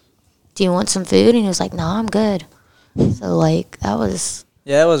want some food? And he was like, nah, I'm good. So, like, that was...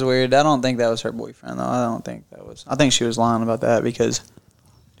 Yeah, that was weird. I don't think that was her boyfriend, though. I think she was lying about that because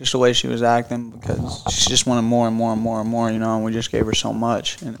just the way she was acting, because she just wanted more and more and more and more, you know, and we just gave her so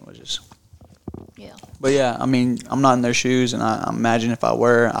much, and it was just... Yeah. But, yeah, I mean, I'm not in their shoes, and I imagine if I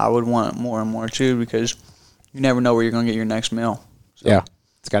were, I would want more and more, too, because you never know where you're going to get your next meal. So. Yeah,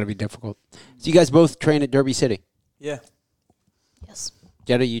 it's got to be difficult. So you guys both train at Derby City? Yeah. Yes.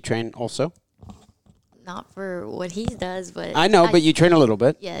 Jetta, you train also? Not for what he does, but... I know, but you train a little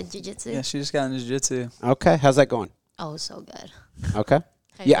bit. Yeah, jiu-jitsu. Yeah, she just got into jiu-jitsu. Okay, how's that going? Oh, so good. Okay.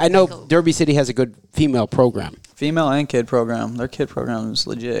 Yeah, I know Derby City has a good female program. Female and kid program. Their kid program is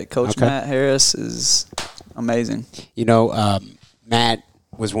legit. Coach Matt Harris is amazing. You know, Matt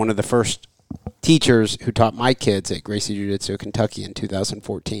was one of the first teachers who taught my kids at Gracie Jiu-Jitsu, Kentucky in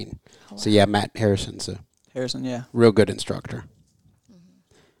 2014. Oh, wow. So, yeah, Matt Harrison's a real good instructor.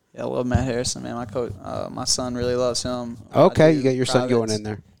 Yeah, I love Matt Harrison, man. My coach, my son really loves him. Okay, you got your son going in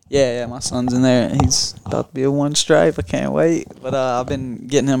there. Yeah, my son's in there. He's about to be a one stripe. I can't wait. But I've been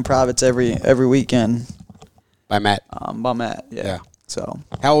getting him privates every weekend. By Matt? By Matt, yeah. So.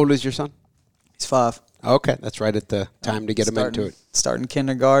 How old is your son? He's 5. Okay, that's right at the time to get him into it. Starting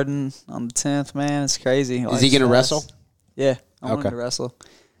kindergarten on the 10th, man. It's crazy. Is he going to wrestle? Yeah, I want him to wrestle.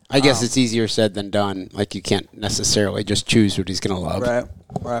 I guess it's easier said than done. Like, you can't necessarily just choose what he's going to love.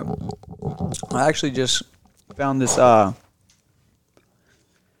 Right. I actually just found this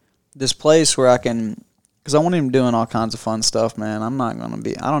place where I can, because I want him doing all kinds of fun stuff, man.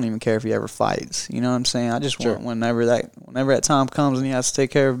 I don't even care if he ever fights. You know what I'm saying? I just want whenever that time comes and he has to take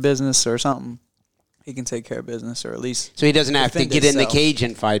care of business or something, he can take care of business, or at least. So he doesn't have to get in the cage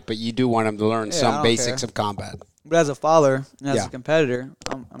and fight, but you do want him to learn some basics of combat. But as a father and as a competitor,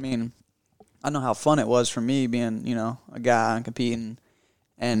 I know how fun it was for me being, a guy and competing,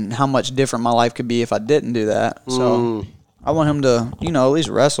 and how much different my life could be if I didn't do that. So I want him to, at least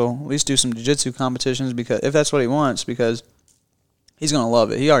wrestle, at least do some jiu-jitsu competitions, because if that's what he wants, because he's going to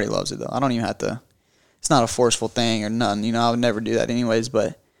love it. He already loves it, though. I don't even have to. It's not a forceful thing or nothing. I would never do that anyways,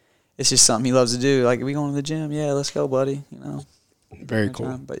 but it's just something he loves to do. Like, are we going to the gym? Yeah, let's go, buddy. Very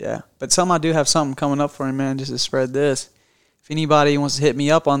cool. But I do have something coming up for him, man, just to spread this. If anybody wants to hit me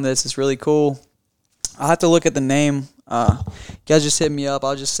up on this, it's really cool. I'll have to look at the name. Guys, just hit me up.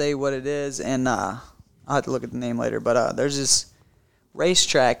 I'll just say what it is, and I'll have to look at the name later. But there's this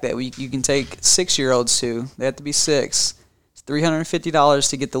racetrack that you can take 6-year-olds to. They have to be 6. It's $350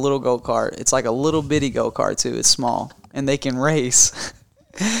 to get the little go-kart. It's like a little bitty go-kart, too. It's small, and they can race.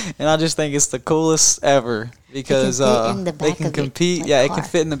 And I just think it's the coolest ever, because they can compete. Yeah, it can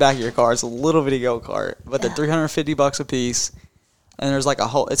fit in the back of your car. It's a little bitty go-kart, but they're $350 a piece. And there's like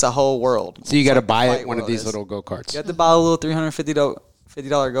it's a whole world. So you got to buy one of these little go-karts. You have to buy a little $350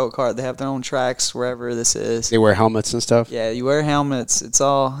 go-kart. They have their own tracks wherever this is. They wear helmets and stuff? Yeah, you wear helmets. It's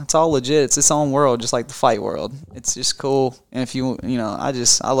all legit. It's its own world, just like the fight world. It's just cool. And if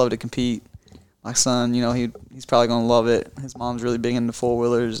I love to compete. My son, he's probably going to love it. His mom's really big into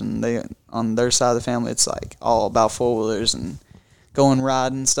four-wheelers, and on their side of the family, it's like all about four-wheelers and going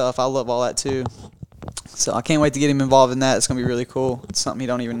riding and stuff. I love all that too. So I can't wait to get him involved in that. It's going to be really cool. It's something you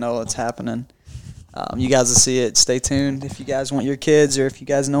don't even know that's happening. You guys will see it. Stay tuned. If you guys want your kids, or if you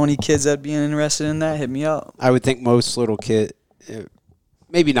guys know any kids that would be interested in that, hit me up. I would think most little kids,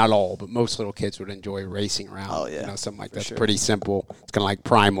 maybe not all, but most little kids would enjoy racing around. Oh, yeah. Something like that's pretty simple. It's kind of like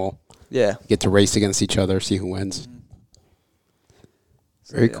primal. Yeah. Get to race against each other, see who wins. Mm-hmm.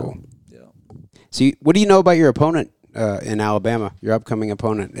 Very cool. Yeah. So what do you know about your opponent in Alabama, your upcoming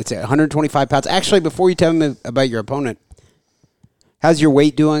opponent? It's at 125 pounds. Actually, before you tell me about your opponent, how's your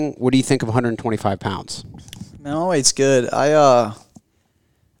weight doing? What do you think of 125 pounds? Man, my weight's good. Ever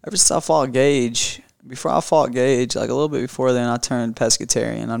since I fought Gage, like a little bit before then, I turned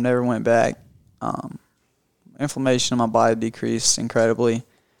pescatarian. I never went back. Inflammation in my body decreased incredibly.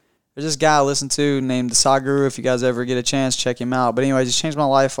 There's this guy I listen to named the Saguru. If you guys ever get a chance, check him out. But anyways, he's changed my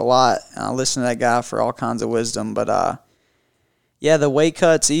life a lot. I listen to that guy for all kinds of wisdom. But the weight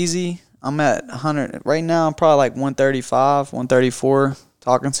cut's easy. I'm at 100 right now. I'm probably like 135, 134.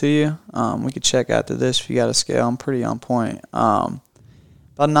 Talking to you. We could check after this if you got a scale. I'm pretty on point. About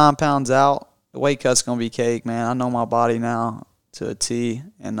 9 pounds out. The weight cut's gonna be cake, man. I know my body now to a T.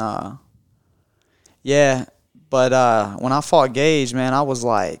 And But when I fought Gage, man, I was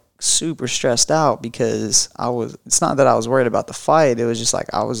like super stressed out, because it's not that I was worried about the fight. It was just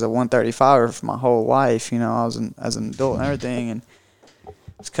like I was a 135er for my whole life. I was as an adult and everything, and I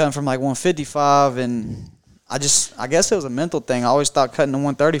was cutting from like 155, and I guess it was a mental thing. I always thought cutting to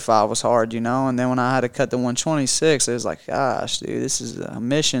 135 was hard, and then when I had to cut to 126, it was like, gosh, dude, this is a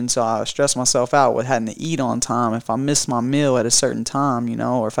mission. So I stressed myself out with having to eat on time. If I missed my meal at a certain time,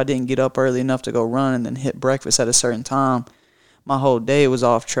 or if I didn't get up early enough to go run and then hit breakfast at a certain time, my whole day was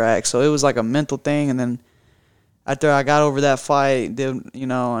off track. So it was like a mental thing. And then after I got over that fight,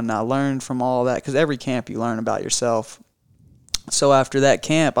 and I learned from all that, because every camp you learn about yourself. So after that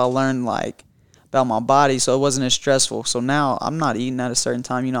camp, I learned about my body, so it wasn't as stressful. So now I'm not eating at a certain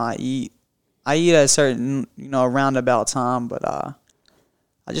time. I eat at a certain, roundabout time, but I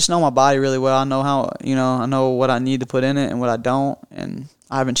just know my body really well. I know how, I know what I need to put in it and what I don't, and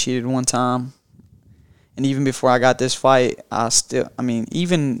I haven't cheated one time. And even before I got this fight,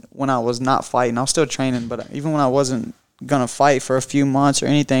 even when I was not fighting, I was still training, but even when I wasn't going to fight for a few months or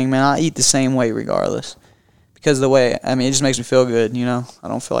anything, man, I eat the same way regardless. Because of the way, it just makes me feel good, I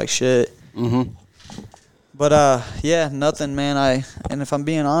don't feel like shit. Mm-hmm. But, nothing, man. And if I'm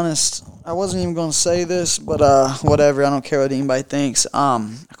being honest, I wasn't even going to say this, but whatever. I don't care what anybody thinks. I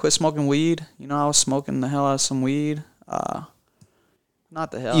quit smoking weed. I was smoking the hell out of some weed. Not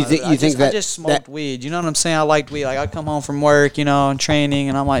the hell. I just smoked weed. You know what I'm saying? I liked weed. Like, I'd come home from work, and training,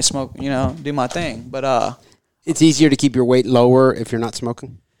 and I might smoke, do my thing. But it's easier to keep your weight lower if you're not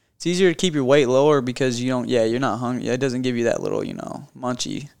smoking? It's easier to keep your weight lower because you're not hungry. It doesn't give you that little,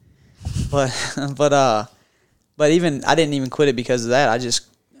 munchie. But even I didn't even quit it because of that. I just,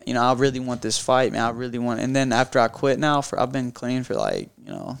 I really want this fight, man. I really want. And then after I quit now, I've been clean for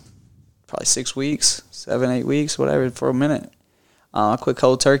probably 6 weeks, 7-8 weeks, whatever, for a minute. I quit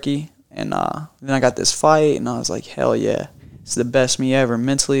cold turkey, and then I got this fight, and I was like, hell yeah. It's the best me ever.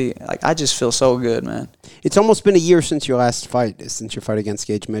 Mentally, I just feel so good, man. It's almost been a year since your last fight, since your fight against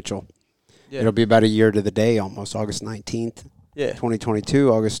Gage Mitchell. Yeah. It'll be about a year to the day, almost August 19th,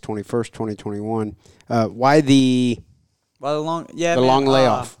 2022, August 21st, 2021. Why the long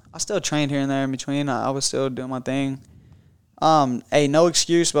layoff? I still trained here and there in between. I was still doing my thing. Hey, no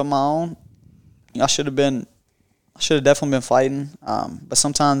excuse but my own. I should have definitely been fighting. But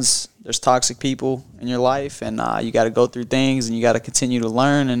sometimes there's toxic people in your life, and you got to go through things, and you got to continue to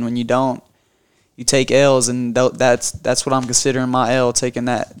learn. And when you don't, you take L's, and that's what I'm considering my L. Taking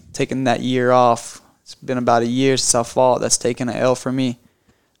that year off. It's been about a year since I fought. That's taking an L for me.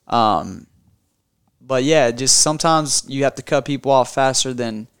 But yeah, just sometimes you have to cut people off faster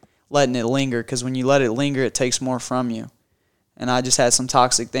than letting it linger, because when you let it linger, it takes more from you. And I just had some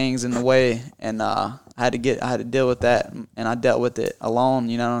toxic things in the way, and I had to deal with that, and I dealt with it alone.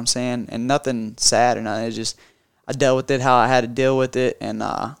 You know what I'm saying? And nothing sad or nothing. It's just I dealt with it how I had to deal with it, and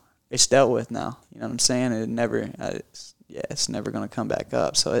it's dealt with now. You know what I'm saying? It's never gonna come back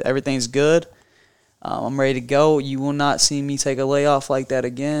up. So everything's good. I'm ready to go. You will not see me take a layoff like that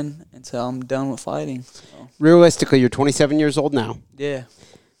again until I'm done with fighting. So. Realistically, you're 27 years old now. Yeah.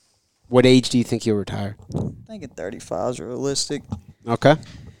 What age do you think you'll retire? I'm thinking 35 is realistic. Okay.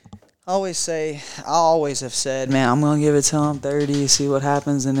 I always have said, man, I'm going to give it till I'm 30, see what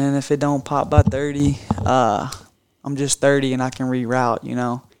happens. And then if it don't pop by 30, I'm just 30 and I can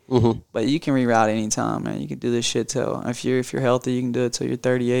reroute, Mm-hmm. But you can reroute anytime, man. You can do this shit till, if you're healthy, you can do it till you're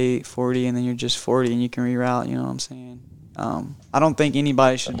 38, 40, and then you're just 40 and you can reroute, you know what I'm saying? I don't think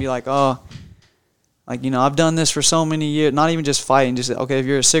anybody should be like, I've done this for so many years, not even just fighting, just, okay, if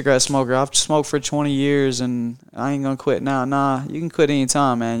you're a cigarette smoker, I've smoked for 20 years and I ain't going to quit now. Nah, you can quit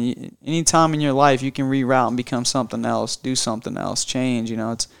anytime, man. Any time in your life, you can reroute and become something else, do something else, change,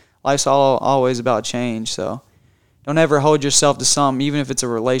 life's always about change, so don't ever hold yourself to something, even if it's a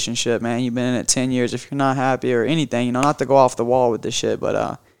relationship, man. You've been in it 10 years. If you're not happy or anything, not to go off the wall with this shit,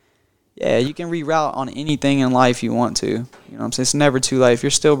 but, yeah, you can reroute on anything in life you want to. You know what I'm saying? It's never too late. If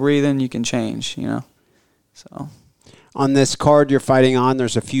you're still breathing, you can change, So, on this card you're fighting on,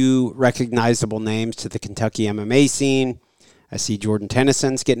 there's a few recognizable names to the Kentucky MMA scene. I see Jordan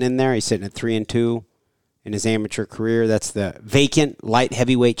Tennyson's getting in there. He's sitting at 3-2 in his amateur career. That's the vacant light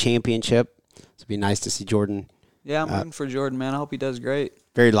heavyweight championship. So it'd be nice to see Jordan. Yeah, I'm rooting for Jordan, man. I hope he does great.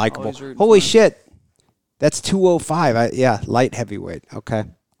 Very likable. Holy shit. That's 205. Light heavyweight. Okay.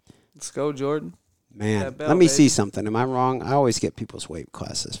 Let's go, Jordan. Man, let me see something. Am I wrong? I always get people's weight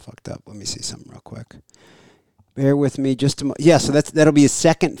classes fucked up. Let me see something real quick. Bear with me just a moment. Yeah, so that'll be his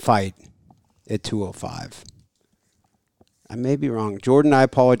second fight at 205. I may be wrong. Jordan, I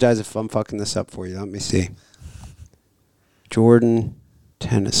apologize if I'm fucking this up for you. Let me see. Jordan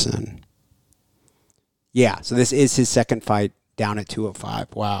Tennyson. Yeah, so this is his second fight down at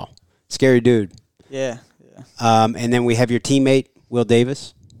 205. Wow. Scary dude. Yeah. And then we have your teammate, Will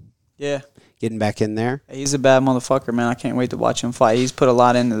Davis. Yeah. Getting back in there. He's a bad motherfucker, man. I can't wait to watch him fight. He's put a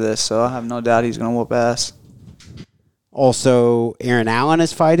lot into this, so I have no doubt he's going to whoop ass. Also, Aaron Allen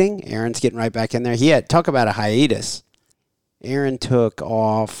is fighting. Aaron's getting right back in there. Talk about a hiatus. Aaron took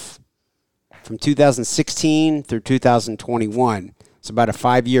off from 2016 through 2021. It's about a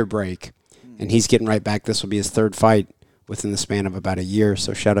 5-year break, and he's getting right back. This will be his third fight within the span of about a year,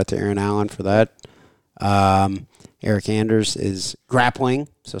 so shout out to Aaron Allen for that. Eric Anders is grappling,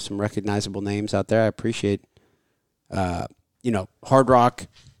 so some recognizable names out there. I appreciate, Hard Rock,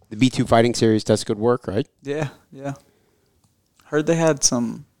 the B2 Fighting Series does good work, right? Yeah. Heard they had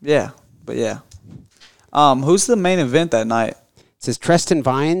some, but yeah. Who's the main event that night? It says Treston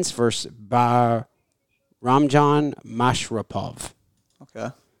Vines versus Ramjan Mashrapov. Okay.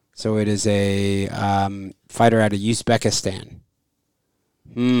 So it is a fighter out of Uzbekistan.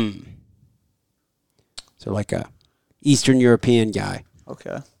 So like a Eastern European guy.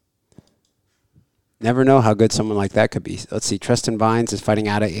 Okay. Never know how good someone like that could be. Let's see. Treston Vines is fighting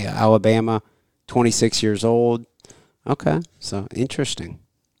out of Alabama, 26 years old. Okay. So interesting.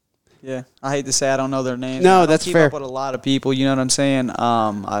 Yeah. I hate to say I don't know their names. No, that's fair. I keep up with a lot of people, you know what I'm saying?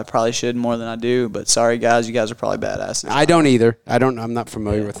 I probably should more than I do, but sorry, guys. You guys are probably badasses. I don't either. I'm not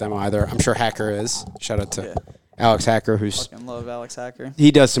familiar with them either. I'm sure Hacker is. Shout out to Alex Hacker, who's Fucking love Alex Hacker. he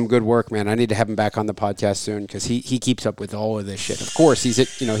does some good work, man. I need to have him back on the podcast soon because he keeps up with all of this shit. Of course, he's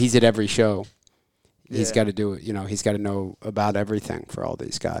at every show. He's got to do it. He's got to know about everything for all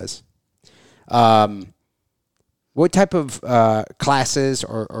these guys. What type of classes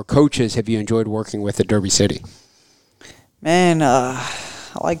or coaches have you enjoyed working with at Derby City? Man, I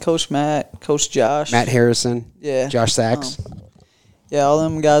like Coach Matt, Coach Josh. Matt Harrison. Yeah. Josh Sachs. Yeah, all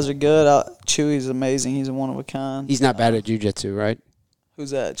them guys are good. Chewy's amazing. He's a one of a kind. He's not bad at jiu-jitsu, right?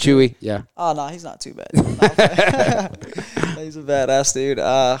 Who's that? Chewy, yeah. Oh, no, he's not too bad. He's a badass dude.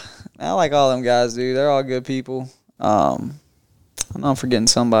 I like all them guys, dude. They're all good people. I know I'm forgetting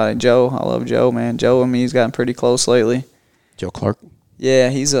somebody. Joe. I love Joe, man. Joe and me's gotten pretty close lately. Joe Clark. Yeah,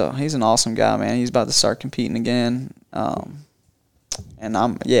 he's an awesome guy, man. He's about to start competing again. And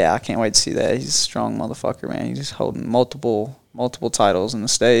I can't wait to see that. He's a strong motherfucker, man. He's just holding multiple titles in the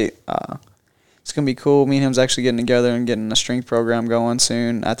state. It's gonna be cool. Me and him's actually getting together and getting a strength program going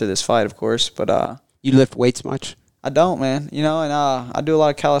soon after this fight, of course. But you lift weights much? I don't, man. And I do a lot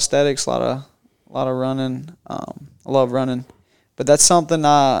of calisthenics, a lot of running. I love running, but that's something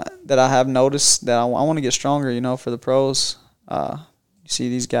that I have noticed that I want to get stronger. For the pros. You see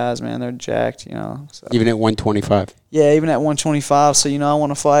these guys, man, they're jacked. So. Even at 125. Yeah, even at 125. So I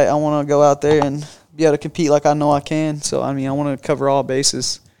want to fight. I want to go out there and be able to compete like I know I can. So I want to cover all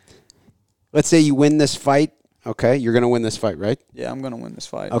bases. Let's say you win this fight. Okay, you're going to win this fight, right? Yeah, I'm going to win this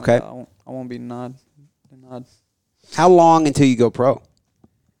fight. Okay. I won't be denied. How long until you go pro?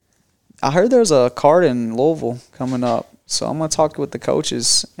 I heard there's a card in Louisville coming up, so I'm going to talk with the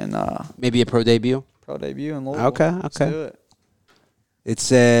coaches and maybe a pro debut. Pro debut in Louisville. Okay. Let's do it. It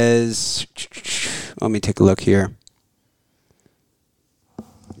says, let me take a look here.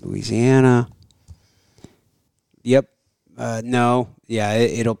 Louisiana. Yep. No. Yeah,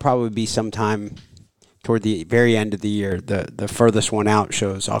 it'll probably be sometime toward the very end of the year. The furthest one out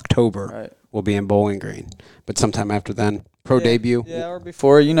shows October. Right. Will be in Bowling Green. But sometime after then, pro debut. Yeah, or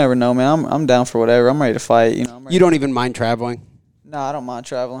before. You never know, man. I'm down for whatever. I'm ready to fight. You don't even mind traveling? No, I don't mind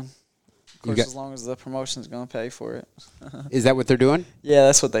traveling. Of course, as long as the promotion's going to pay for it. Is that what they're doing? Yeah,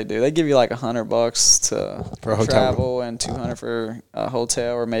 that's what they do. They give you like $100 for a hotel travel and $200 for a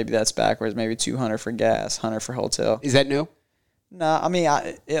hotel, or maybe that's backwards. Maybe $200 for gas, $100 for hotel. Is that new? No,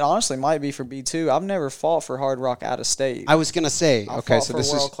 it honestly might be for B2. I've never fought for Hard Rock out of state. I was gonna say, I okay, fought so for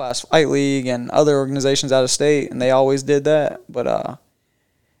this World Class Fight League and other organizations out of state, and they always did that. But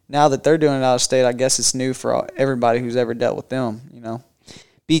now that they're doing it out of state, I guess it's new for everybody who's ever dealt with them.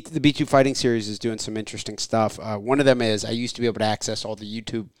 The B2 Fighting Series is doing some interesting stuff. One of them is I used to be able to access all the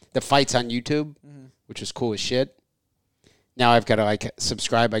fights on YouTube, which is cool as shit. Now I've got to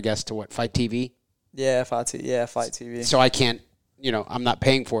subscribe, I guess, to Fight TV. Yeah, Fight TV. So I can't, I'm not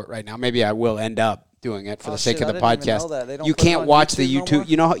paying for it right now. Maybe I will end up doing it for the sake of the podcast. You can't watch the YouTube.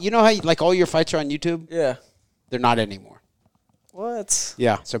 No you know how all your fights are on YouTube? Yeah. They're not anymore. What?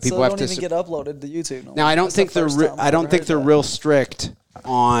 Yeah, so people have to. They don't even get uploaded to YouTube. No now I don't think they're real strict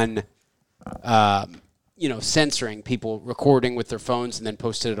on, censoring people recording with their phones and then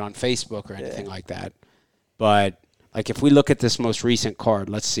posted it on Facebook or anything like that. But if we look at this most recent card,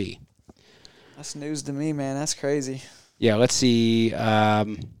 let's see. That's news to me, man. That's crazy. Yeah, let's see.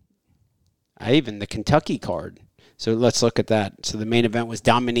 The Kentucky card. So let's look at that. So the main event was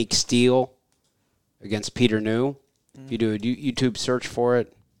Dominique Steele against Peter New. If you do a YouTube search for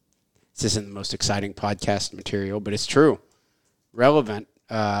it, this isn't the most exciting podcast material, but it's true. Relevant,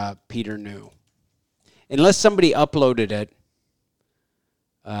 Peter New. Unless somebody uploaded it,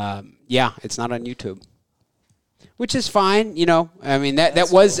 it's not on YouTube. Which is fine, that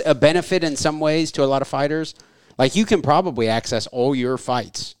was a benefit in some ways to a lot of fighters. You can probably access all your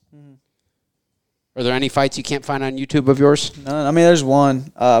fights. Are there any fights you can't find on YouTube of yours? None. There's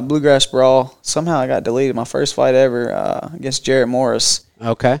one, Bluegrass Brawl. Somehow I got deleted. My first fight ever against Jarrett Morris.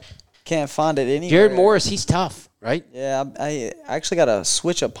 Okay. Can't find it anywhere. Jarrett Morris, he's tough, right? Yeah, I actually got a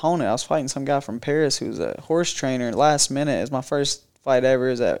switch opponent. I was fighting some guy from Paris who was a horse trainer. Last minute, it was my first fight ever.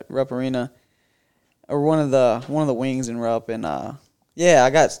 It was at Rupp Arena, or one of the wings in Rupp, and the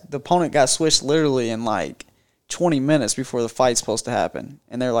opponent got switched literally in 20 minutes before the fight's supposed to happen.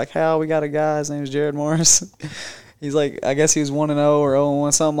 And they're like, "How we got a guy, his name is Jared Morris." He's I guess he was 1-0 or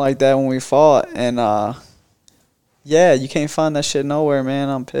 0-1, something like that when we fought. And you can't find that shit nowhere, man.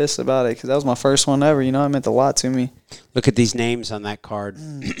 I'm pissed about it because that was my first one ever. It meant a lot to me. Look at these names on that card.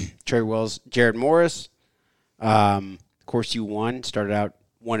 Trea Wills, Jared Morris. Of course, you won. Started out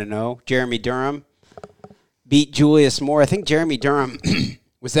 1-0. Jeremy Durham beat Julius Moore. I think Jeremy Durham,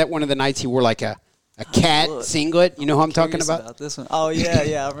 was that one of the nights he wore a A cat singlet. You know who I'm talking about? This one. Oh,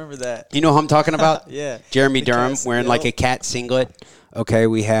 yeah, I remember that. You know who I'm talking about? Yeah. Jeremy Durham wearing like a cat singlet. Okay,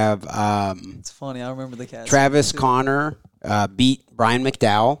 we have it's funny. I remember the cat Travis Connor beat Brian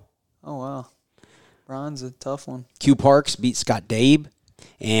McDowell. Oh, wow. Brian's a tough one. Q Parks beat Scott Dabe.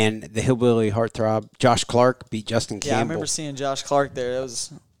 And the hillbilly heartthrob Josh Clark beat Justin Campbell. Yeah, I remember seeing Josh Clark there. That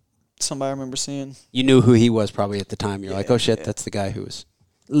was somebody I remember seeing. You knew who he was probably at the time. You're like, oh shit, that's the guy who was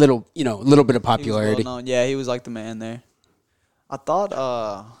a little bit of popularity. He was well known. Yeah, he was like the man there. I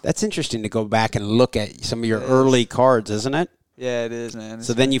thought that's interesting to go back and look at some of your early cards, isn't it? Yeah, it is, man.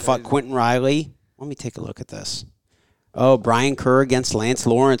 So then you fought Quentin Riley. Let me take a look at this. Oh, Brian Kerr against Lance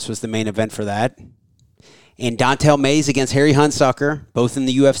Lawrence was the main event for that. And Dontel Mays against Harry Hunsucker, both in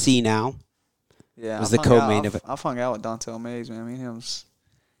the UFC now. Yeah, was the co-main event. I've hung out with Dontel Mays, man. Me and him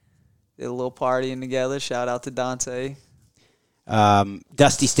did a little partying together. Shout out to Dante.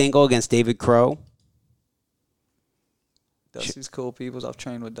 Dusty Stengel against David Crow. Dusty's cool people. I've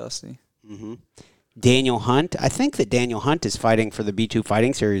trained with Dusty. Mm-hmm. Daniel Hunt. I think that Daniel Hunt is fighting for the B2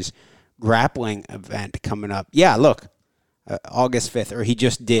 Fighting Series grappling event coming up. Yeah, look. August 5th, or he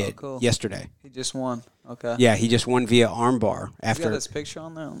just did yesterday. He just won. Okay. Yeah, he just won via armbar. After you got his picture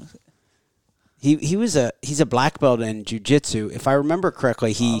on there? He's a black belt in jiu-jitsu. If I remember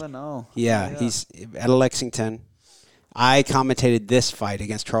correctly, yeah, he's out of Lexington. I commentated this fight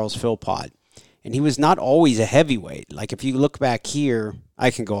against Charles Philpott, and he was not always a heavyweight. Like if you look back here,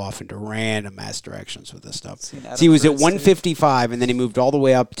 I can go off into random ass directions with this stuff. So he was at 155, and then he moved all the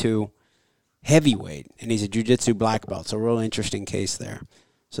way up to heavyweight, and he's a jiu-jitsu black belt, so a real interesting case there.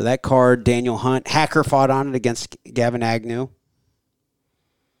 So that card, Daniel Hunt, Hacker fought on it against Gavin Agnew.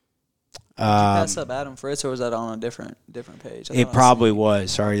 Did you pass up Adam Fritz, or was that on a different page? It probably was.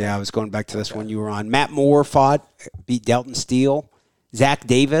 Sorry, I was going back to this one you were on. Matt Moore beat Delton Steele. Zach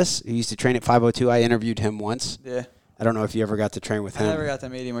Davis, who used to train at 502, I interviewed him once. Yeah. I don't know if you ever got to train with him. I never got to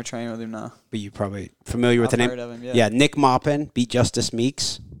meet him or train with him, no. But you're probably familiar with the name. I've heard of him, yeah. Yeah, Nick Maupin beat Justice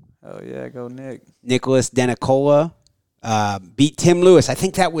Meeks. Oh, yeah, go Nick. Nicholas Denicola beat Tim Lewis. I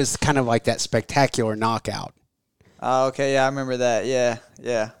think that was kind of like that spectacular knockout. Oh, okay, yeah, I remember that.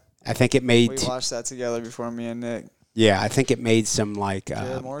 Yeah. I think it made... We watched that together before, me and Nick. Yeah, I think it made some like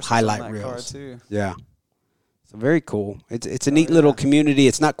highlight reels. Too. Yeah. So very cool. It's a neat little community.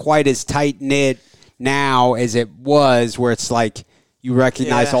 It's not quite as tight-knit now as it was, where it's like you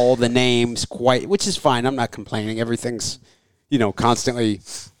recognize all the names which is fine. I'm not complaining. Everything's, constantly...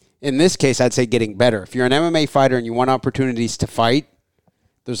 In this case, I'd say getting better. If you're an MMA fighter and you want opportunities to fight,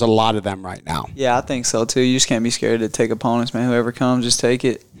 there's a lot of them right now. Yeah, I think so, too. You just can't be scared to take opponents, man. Whoever comes, just take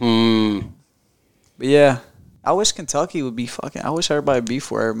it. But, yeah, I wish Kentucky would be I wish everybody would be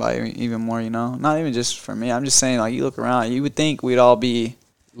for everybody even more, Not even just for me. I'm just saying, like, you look around, you would think we'd all be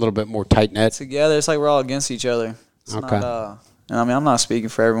a little bit more tight-knit. Together. It's like we're all against each other. It's not, I'm not speaking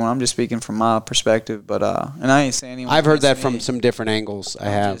for everyone. I'm just speaking from my perspective. But and I ain't saying anyone. I've heard that from some different angles.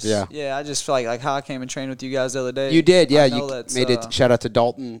 I just feel like how I came and trained with you guys the other day. You did, yeah. You made it. Shout out to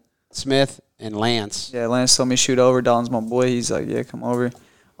Dalton Smith and Lance. Yeah, Lance told me to shoot over. Dalton's my boy. He's like, yeah, come over.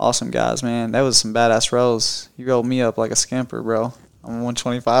 Awesome guys, man. That was some badass rolls. You rolled me up like a skimper, bro. I'm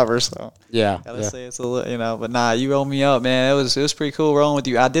 125 or so. Yeah. Gotta say it's a little, but nah, you rolled me up, man. It was pretty cool rolling with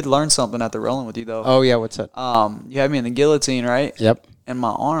you. I did learn something after rolling with you, though. Oh, yeah, what's that? You had me in the guillotine, right? Yep. And my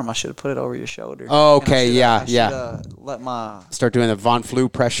arm, I should have put it over your shoulder. Oh, okay, I let my... Start doing the Von Flue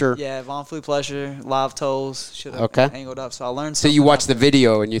pressure. Yeah, Von Flue pressure, live toes. Should have angled up. So I learned something. So you watched the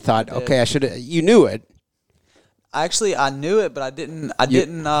video and you thought, okay, I should have... You knew it. Actually, I knew it, but I didn't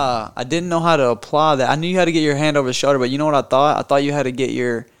know how to apply that. I knew you had to get your hand over the shoulder, but you know what I thought? I thought you had to get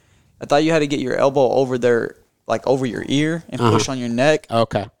your elbow over there, like over your ear, and push on your neck.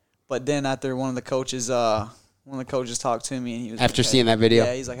 Okay. But then after one of the coaches talked to me, and he was after seeing that video.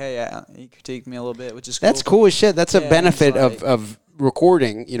 Yeah, he's like, hey, he critiqued me a little bit, which is cool. That's cool as shit. That's a benefit of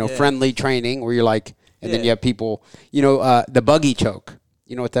recording, friendly training where you're like, and then you have people, the buggy choke.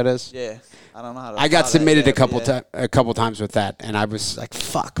 You know what that is? Yeah. I don't know how to. I got submitted a couple times with that, and I was like,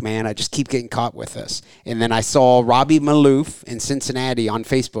 "Fuck, man! I just keep getting caught with this." And then I saw Robbie Malouf in Cincinnati on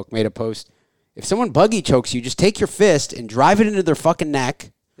Facebook made a post. If someone buggy chokes you, just take your fist and drive it into their fucking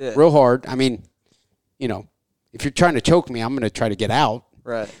neck real hard. I mean, if you're trying to choke me, I'm going to try to get out.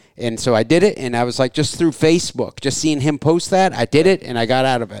 Right. And so I did it, and I was like, just through Facebook, just seeing him post that, I did it, and I got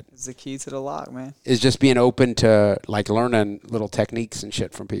out of it. It's the key to the lock, man. Is just being open to, like, learning little techniques and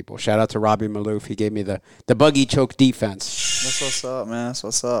shit from people. Shout out to Robbie Malouf. He gave me the buggy choke defense. That's what's up, man. That's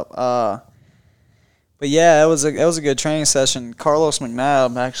what's up. But, yeah, it was a good training session. Carlos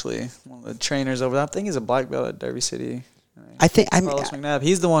McNabb, actually, one of the trainers over there. I think he's a black belt at Derby City. Carlos McNabb.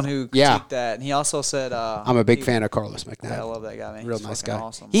 He's the one who critiqued that, and he also said, I'm a big fan of Carlos McNabb. Yeah, I love that guy, man. Real He's nice guy.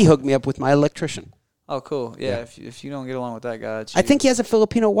 Awesome. He hooked me up with my electrician. Oh, cool. Yeah. If you don't get along with that guy, I think he has a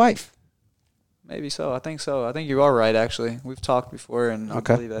Filipino wife. Maybe so. I think so. I think you are right, actually. We've talked before, and I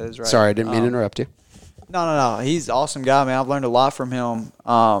believe that is right. Sorry, I didn't mean to interrupt you. No. He's an awesome guy, man. I've learned a lot from him.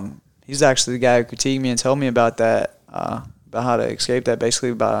 He's actually the guy who critiqued me and told me about that, about how to escape that,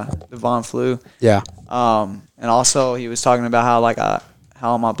 basically by the Von flu. Yeah. And also he was talking about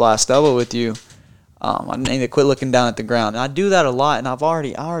how on my blast double with you, I need to quit looking down at the ground. And I do that a lot, and I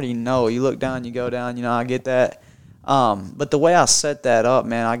already know. You look down, you go down. I get that. But the way I set that up,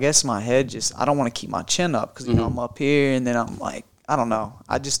 man, I guess my head I don't want to keep my chin up because I'm up here, and then I'm like, I don't know.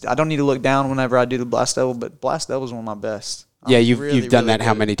 I don't need to look down whenever I do the blast double, but blast double is one of my best. Yeah, you've done that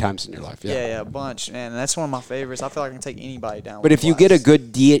how many times in your life? Yeah, a bunch, man. And that's one of my favorites. I feel like I can take anybody down. But if you get a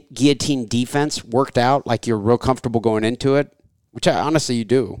good guillotine defense worked out, like you're real comfortable going into it, which honestly you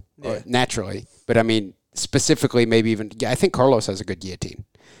do naturally. But I mean, specifically, maybe even I think Carlos has a good guillotine.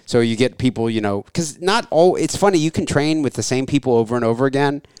 So you get people, because it's funny. You can train with the same people over and over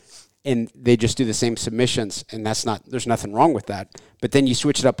again, and they just do the same submissions, and there's nothing wrong with that. But then you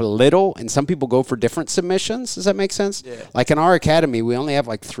switch it up a little, and some people go for different submissions. Does that make sense? Yeah. Like in our academy, we only have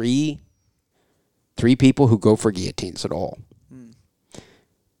like three people who go for guillotines at all,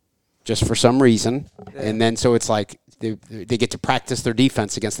 just for some reason. Yeah. And then so it's like they get to practice their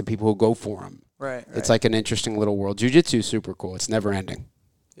defense against the people who go for them. Right. It's like an interesting little world. Jiu-jitsu is super cool. It's never ending.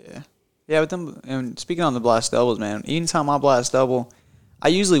 Yeah. Yeah, but then, and speaking on the blast doubles, man, anytime I blast double, I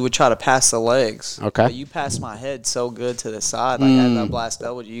usually would try to pass the legs. Okay. But you pass my head so good to the side, like at that blast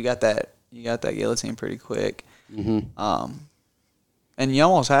double, you got that guillotine pretty quick. Mm-hmm. And you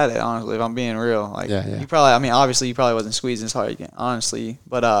almost had it, honestly, if I'm being real. Like you probably, I mean, obviously you probably wasn't squeezing as hard, honestly,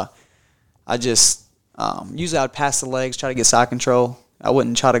 but I just usually I'd pass the legs, try to get side control. I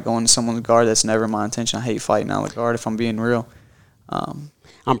wouldn't try to go into someone's guard. That's never my intention. I hate fighting out of the guard if I'm being real.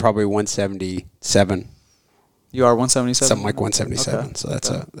 I'm probably 177. You are 177? Something like 177. Okay.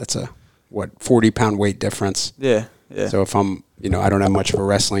 So that's a 40-pound weight difference. Yeah. So if I'm, I don't have much of a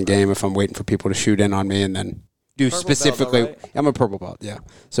wrestling game, if I'm waiting for people to shoot in on me and then do purple specifically, belt, right? I'm a purple belt, yeah.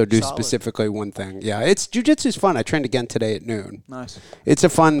 So do solid. Specifically one thing. Yeah, jiu-jitsu's fun. I trained again today at noon. Nice. It's a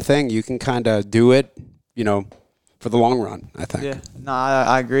fun thing. You can kind of do it, for the long run, I think. Yeah. No,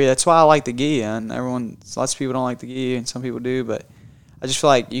 I agree. That's why I like the gi, and lots of people don't like the gi, and some people do, but I just feel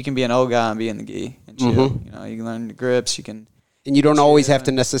like you can be an old guy and be in the gi and chill. Mm-hmm. You can learn the grips. And you don't always have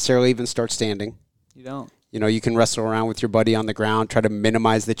to necessarily even start standing. You don't. You can wrestle around with your buddy on the ground, try to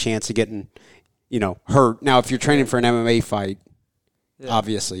minimize the chance of getting, hurt. Now, if you're training for an MMA fight,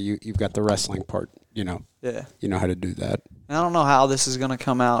 obviously you've got the wrestling part, Yeah. You know how to do that. And I don't know how this is going to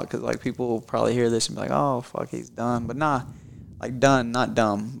come out because, people will probably hear this and be like, oh, fuck, he's done. But nah, done, not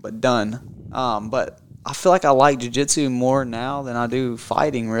dumb, but done. But I feel like I like jiu-jitsu more now than I do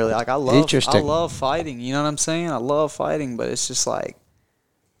fighting, really. I love fighting, you know what I'm saying? I love fighting, but it's just I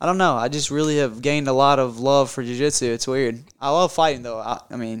don't know. I just really have gained a lot of love for jiu-jitsu. It's weird. I love fighting, though.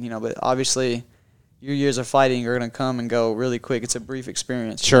 But obviously your years of fighting are going to come and go really quick. It's a brief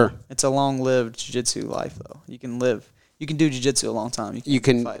experience. Sure. It's a long-lived jiu-jitsu life, though. You can do jiu-jitsu a long time. You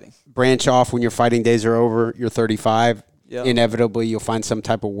can branch off when your fighting days are over. You're 35. Yep. Inevitably, you'll find some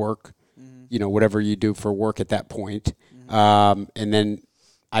type of work, whatever you do for work at that point. Mm-hmm. And then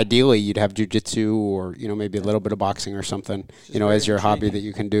ideally you'd have jiu-jitsu or, maybe a little bit of boxing or something, as your hobby that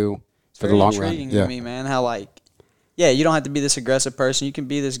you can do for the long run. It's intriguing to me, man, how you don't have to be this aggressive person. You can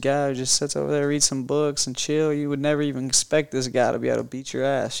be this guy who just sits over there, reads some books and chill. You would never even expect this guy to be able to beat your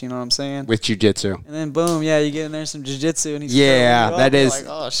ass, you know what I'm saying? With jiu-jitsu. And then boom, you get in there some jiu-jitsu and he's that is like,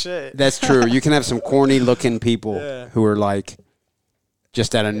 oh shit. That's true. You can have some corny looking people who are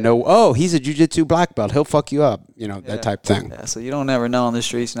just out of he's a jiu-jitsu black belt. He'll fuck you up, that type thing. Yeah, so you don't never know on the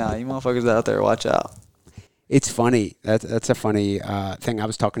streets now. You motherfuckers out there, watch out. It's funny. That's a funny thing. I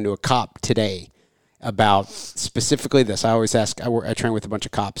was talking to a cop today about specifically this. I always ask, I train with a bunch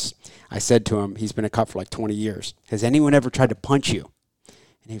of cops. I said to him, he's been a cop for 20 years. Has anyone ever tried to punch you?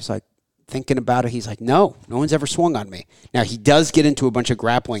 And he was thinking about it. He's like, no one's ever swung on me. Now, he does get into a bunch of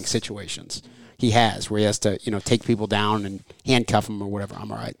grappling situations. He has, where he has to, take people down and handcuff them or whatever.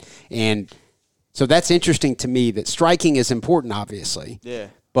 I'm all right. And so that's interesting to me that striking is important, obviously. Yeah.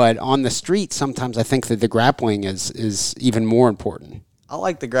 But on the street, sometimes I think that the grappling is even more important. I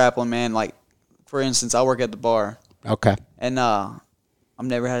like the grappling, man. For instance, I work at the bar. Okay. And I've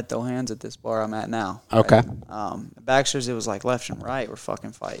never had to throw hands at this bar I'm at now. Okay. At Baxter's, it was left and right. We're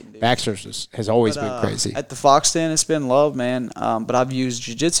fucking fighting, dude. Baxter's has always been crazy. At the Fox Den, it's been love, man. But I've used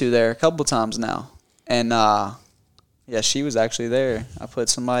jiu-jitsu there a couple times now. And, Yeah, she was actually there. I put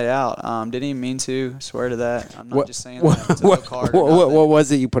somebody out. Didn't even mean to. Swear to that. I'm not just saying that to look hard. What was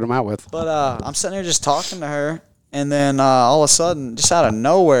it you put him out with? But I'm sitting there just talking to her, and then all of a sudden, just out of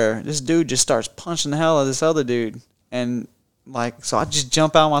nowhere, this dude just starts punching the hell out of this other dude, and like, so I just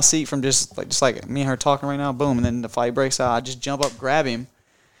jump out of my seat from just like me and her talking right now. Boom, and then the fight breaks out. I just jump up, grab him.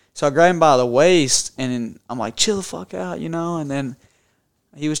 So I grab him by the waist, and then I'm like, chill the fuck out, and then.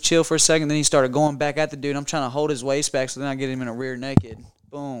 He was chill for a second, then he started going back at the dude. I'm trying to hold his waist back, so then I get him in a rear naked.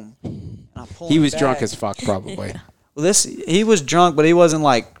 Boom. And I pull he him was back. drunk as fuck, probably. Well, he was drunk, but he wasn't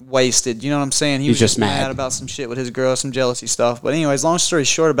like wasted. You know what I'm saying? He was just mad about some shit with his girl, some jealousy stuff. But anyways, long story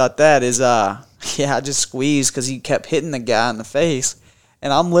short about that is, I just squeezed because he kept hitting the guy in the face.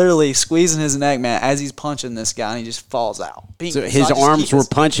 And I'm literally squeezing his neck, man, as he's punching this guy, and he just falls out. Bing. So his arms were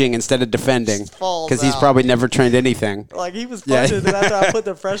punching instead of defending because he's probably never trained anything. Like, he was punching, and after I put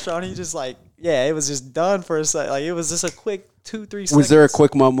the pressure on, he just like, it was just done for a second. Like, it was just a quick 2-3 seconds. Was there a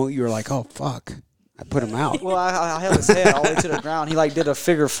quick moment you were like, oh, fuck, I put him out? Well, I held his head all the way to the ground. He, like, did a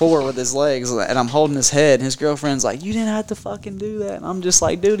figure 4 with his legs, and I'm holding his head, and his girlfriend's like, you didn't have to fucking do that. And I'm just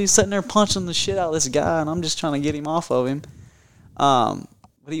like, dude, he's sitting there punching the shit out of this guy, and I'm just trying to get him off of him.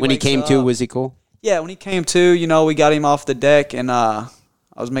 When he came to, was he cool? Yeah, when he came to, we got him off the deck, and I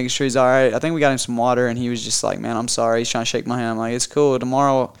was making sure he's all right. I think we got him some water, and he was just like, man, I'm sorry. He's trying to shake my hand. I'm like, it's cool.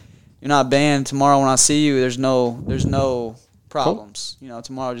 Tomorrow, you're not banned. Tomorrow when I see you, there's no problems. Cool.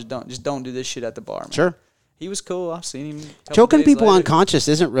 Tomorrow just don't do this shit at the bar, man. Sure. He was cool. I've seen him. Choking people unconscious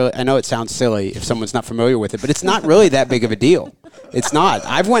isn't really, I know it sounds silly if someone's not familiar with it, but it's not really that big of a deal. It's not.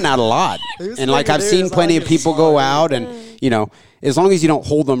 I've went out a lot. And like I've seen plenty of people go out and, as long as you don't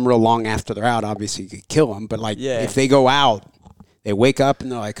hold them real long after they're out, obviously you could kill them. But like if they go out, they wake up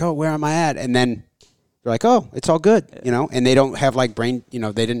and they're like, oh, where am I at? And then they're like, oh, it's all good, and they don't have like brain, they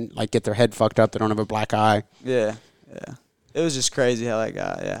didn't like get their head fucked up. They don't have a black eye. Yeah. It was just crazy how that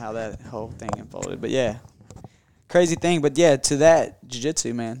guy, how that whole thing unfolded. But yeah. Crazy thing, but to that,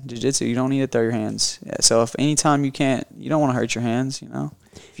 jiu-jitsu, man. Jiu-jitsu, you don't need to throw your hands. Yeah, so if anytime you don't want to hurt your hands,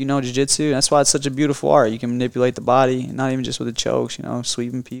 If you know jiu-jitsu, that's why it's such a beautiful art. You can manipulate the body, not even just with the chokes,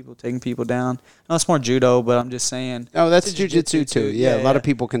 sweeping people, taking people down. No, it's more judo, but I'm just saying. Oh, that's jiu-jitsu too. Yeah, a lot of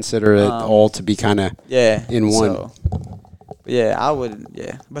people consider it all to be kind of in one. So, I would,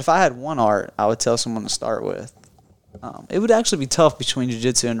 But if I had one art, I would tell someone to start with. It would actually be tough between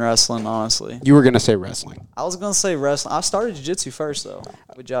jiu-jitsu and wrestling, honestly. You were going to say wrestling. I was going to say wrestling. I started jiu-jitsu first, though,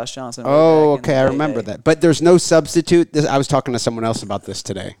 with Josh Johnson. Oh, okay. I remember that. But there's no substitute. I was talking to someone else about this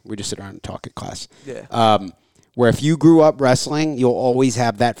today. We just sit around and talk in class. Yeah. Where if you grew up wrestling, you'll always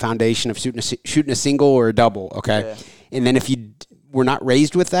have that foundation of shooting a single or a double, okay? Yeah. And then if you were not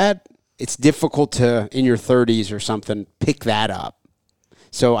raised with that, it's difficult to, in your 30s or something, pick that up.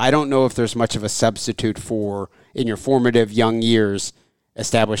 So I don't know if there's much of a substitute for, in your formative young years,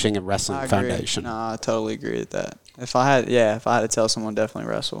 establishing a wrestling foundation. No, I totally agree with that. If I had to tell someone,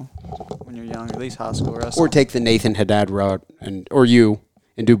 definitely wrestle when you're young, at least high school wrestle. Or take the Nathan Haddad route, or you,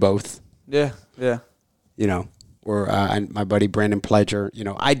 and do both. Yeah. Or my buddy Brandon Pledger.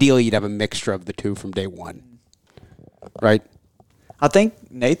 Ideally you'd have a mixture of the two from day one, right? I think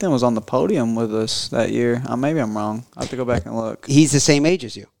Nathan was on the podium with us that year. Maybe I'm wrong. I have to go back and look. He's the same age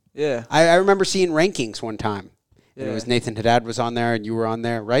as you. Yeah. I remember seeing rankings one time. Yeah. It was Nathan Haddad was on there and you were on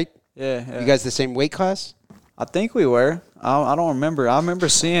there, right? Yeah. You guys the same weight class? I think we were. I don't remember. I remember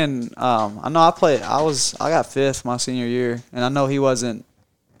seeing. I know I got 5th my senior year, and I know he wasn't.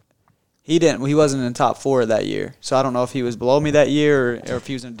 He wasn't in the top 4 that year. So I don't know if he was below me that year or if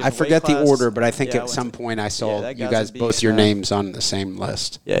he was in a different I forget weight class. the order, but I think at some point I saw you guys both your names on the same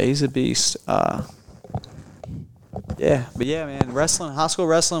list. Yeah, he's a beast. Man, wrestling, high school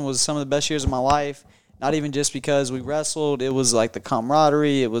wrestling was some of the best years of my life. Not even just because we wrestled. It was like the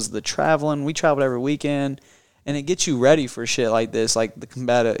camaraderie. It was the traveling. We traveled every weekend. And it gets you ready for shit like this, like the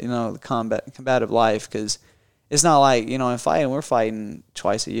combative life, because it's not like, in fighting, we're fighting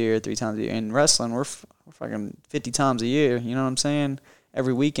twice a year, 3 times a year. In wrestling, we're fucking 50 times a year, you know what I'm saying?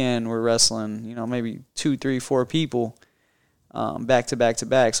 Every weekend we're wrestling, maybe 2, 3, 4 people back to back to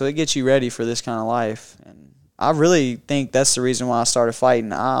back. So it gets you ready for this kind of life. And I really think that's the reason why I started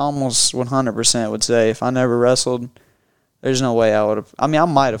fighting. I almost 100% would say if I never wrestled, there's no way I would have. I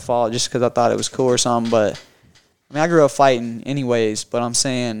might have fought just because I thought it was cool or something, but I grew up fighting anyways, but I'm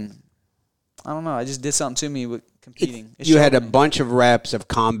saying, I don't know. I just did something to me with competing. You had a bunch of reps of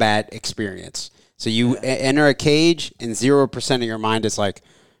combat experience. So you enter a cage, and 0% of your mind is like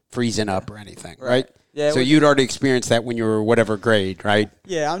freezing up or anything, right? Yeah. So you'd already experienced that when you were whatever grade, right?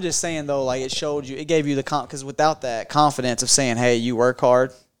 Yeah, I'm just saying, though, like it showed you, it gave you the because without that confidence of saying, hey, you work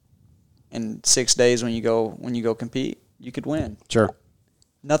hard, in 6 days when you go compete, you could win. Sure.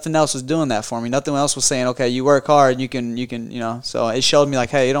 Nothing else was doing that for me. Nothing else was saying, okay, you work hard, you can, So it showed me like,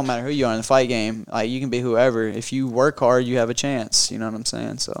 hey, it don't matter who you are in the fight game. Like, you can be whoever. If you work hard, you have a chance. You know what I'm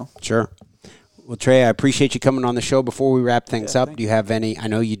saying? So sure. Well, Trey, I appreciate you coming on the show. Before we wrap things up, do you have any? I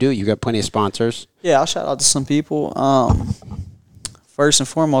know you do. You got plenty of sponsors. Yeah, I'll shout out to some people. First and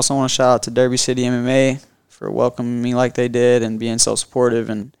foremost, I want to shout out to Derby City MMA for welcoming me like they did and being so supportive,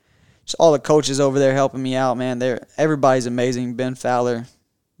 and just all the coaches over there helping me out, man. Everybody's amazing. Ben Fowler,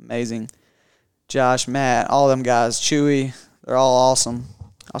 amazing. Josh, Matt, all them guys, Chewy, they're all awesome.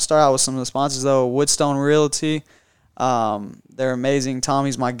 I'll start out with some of the sponsors, though. Woodstone Realty, they're amazing.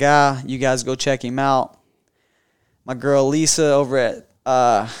 Tommy's my guy. You guys go check him out. My girl Lisa over at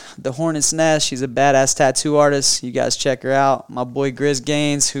the Hornet's Nest, she's a badass tattoo artist. You guys check her out. My boy Grizz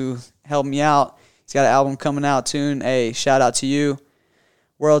Gaines, who helped me out. He's got an album coming out soon. Hey, shout out to you.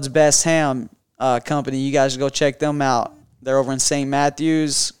 World's Best Ham Company. You guys go check them out. They're over in St.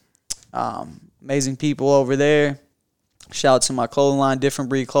 Matthews. Amazing people over there. Shout out to my clothing line, Different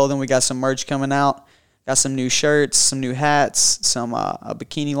Breed Clothing. We got some merch coming out. Got some new shirts, some new hats, some a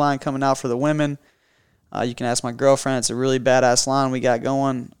bikini line coming out for the women. You can ask my girlfriend. It's a really badass line we got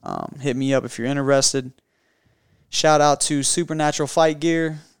going. Hit me up if you're interested. Shout out to Supernatural Fight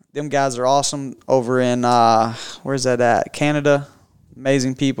Gear. Them guys are awesome over in, where's that at? Canada.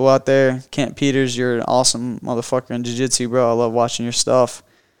 Amazing people out there. Kent Peters, you're an awesome motherfucker in jiu-jitsu, bro. I love watching your stuff.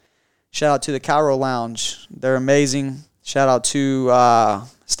 Shout out to the Cairo Lounge. They're amazing. Shout out to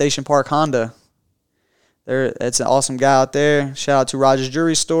Station Park Honda. It's an awesome guy out there. Shout out to Rogers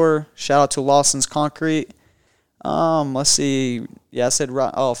Jewelry Store. Shout out to Lawson's Concrete. Let's see. Yeah, I said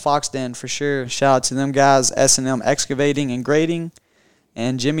Fox Den for sure. Shout out to them guys. S&M Excavating and Grading,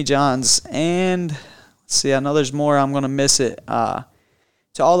 and Jimmy John's. And let's see. I know there's more. I'm gonna miss it.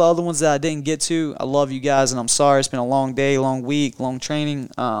 To all the other ones that I didn't get to, I love you guys, and I'm sorry. It's been a long day, long week, long training.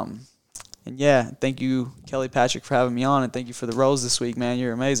 And yeah, thank you, Kelly Patrick, for having me on, and thank you for the rose this week, man.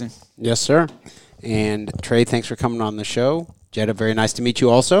 You're amazing. Yes, sir. And Trey, thanks for coming on the show. Jetta, very nice to meet you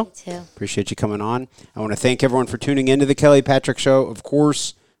also. Me too. Appreciate you coming on. I want to thank everyone for tuning into the Kelly Patrick Show. Of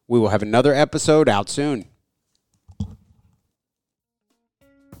course, we will have another episode out soon.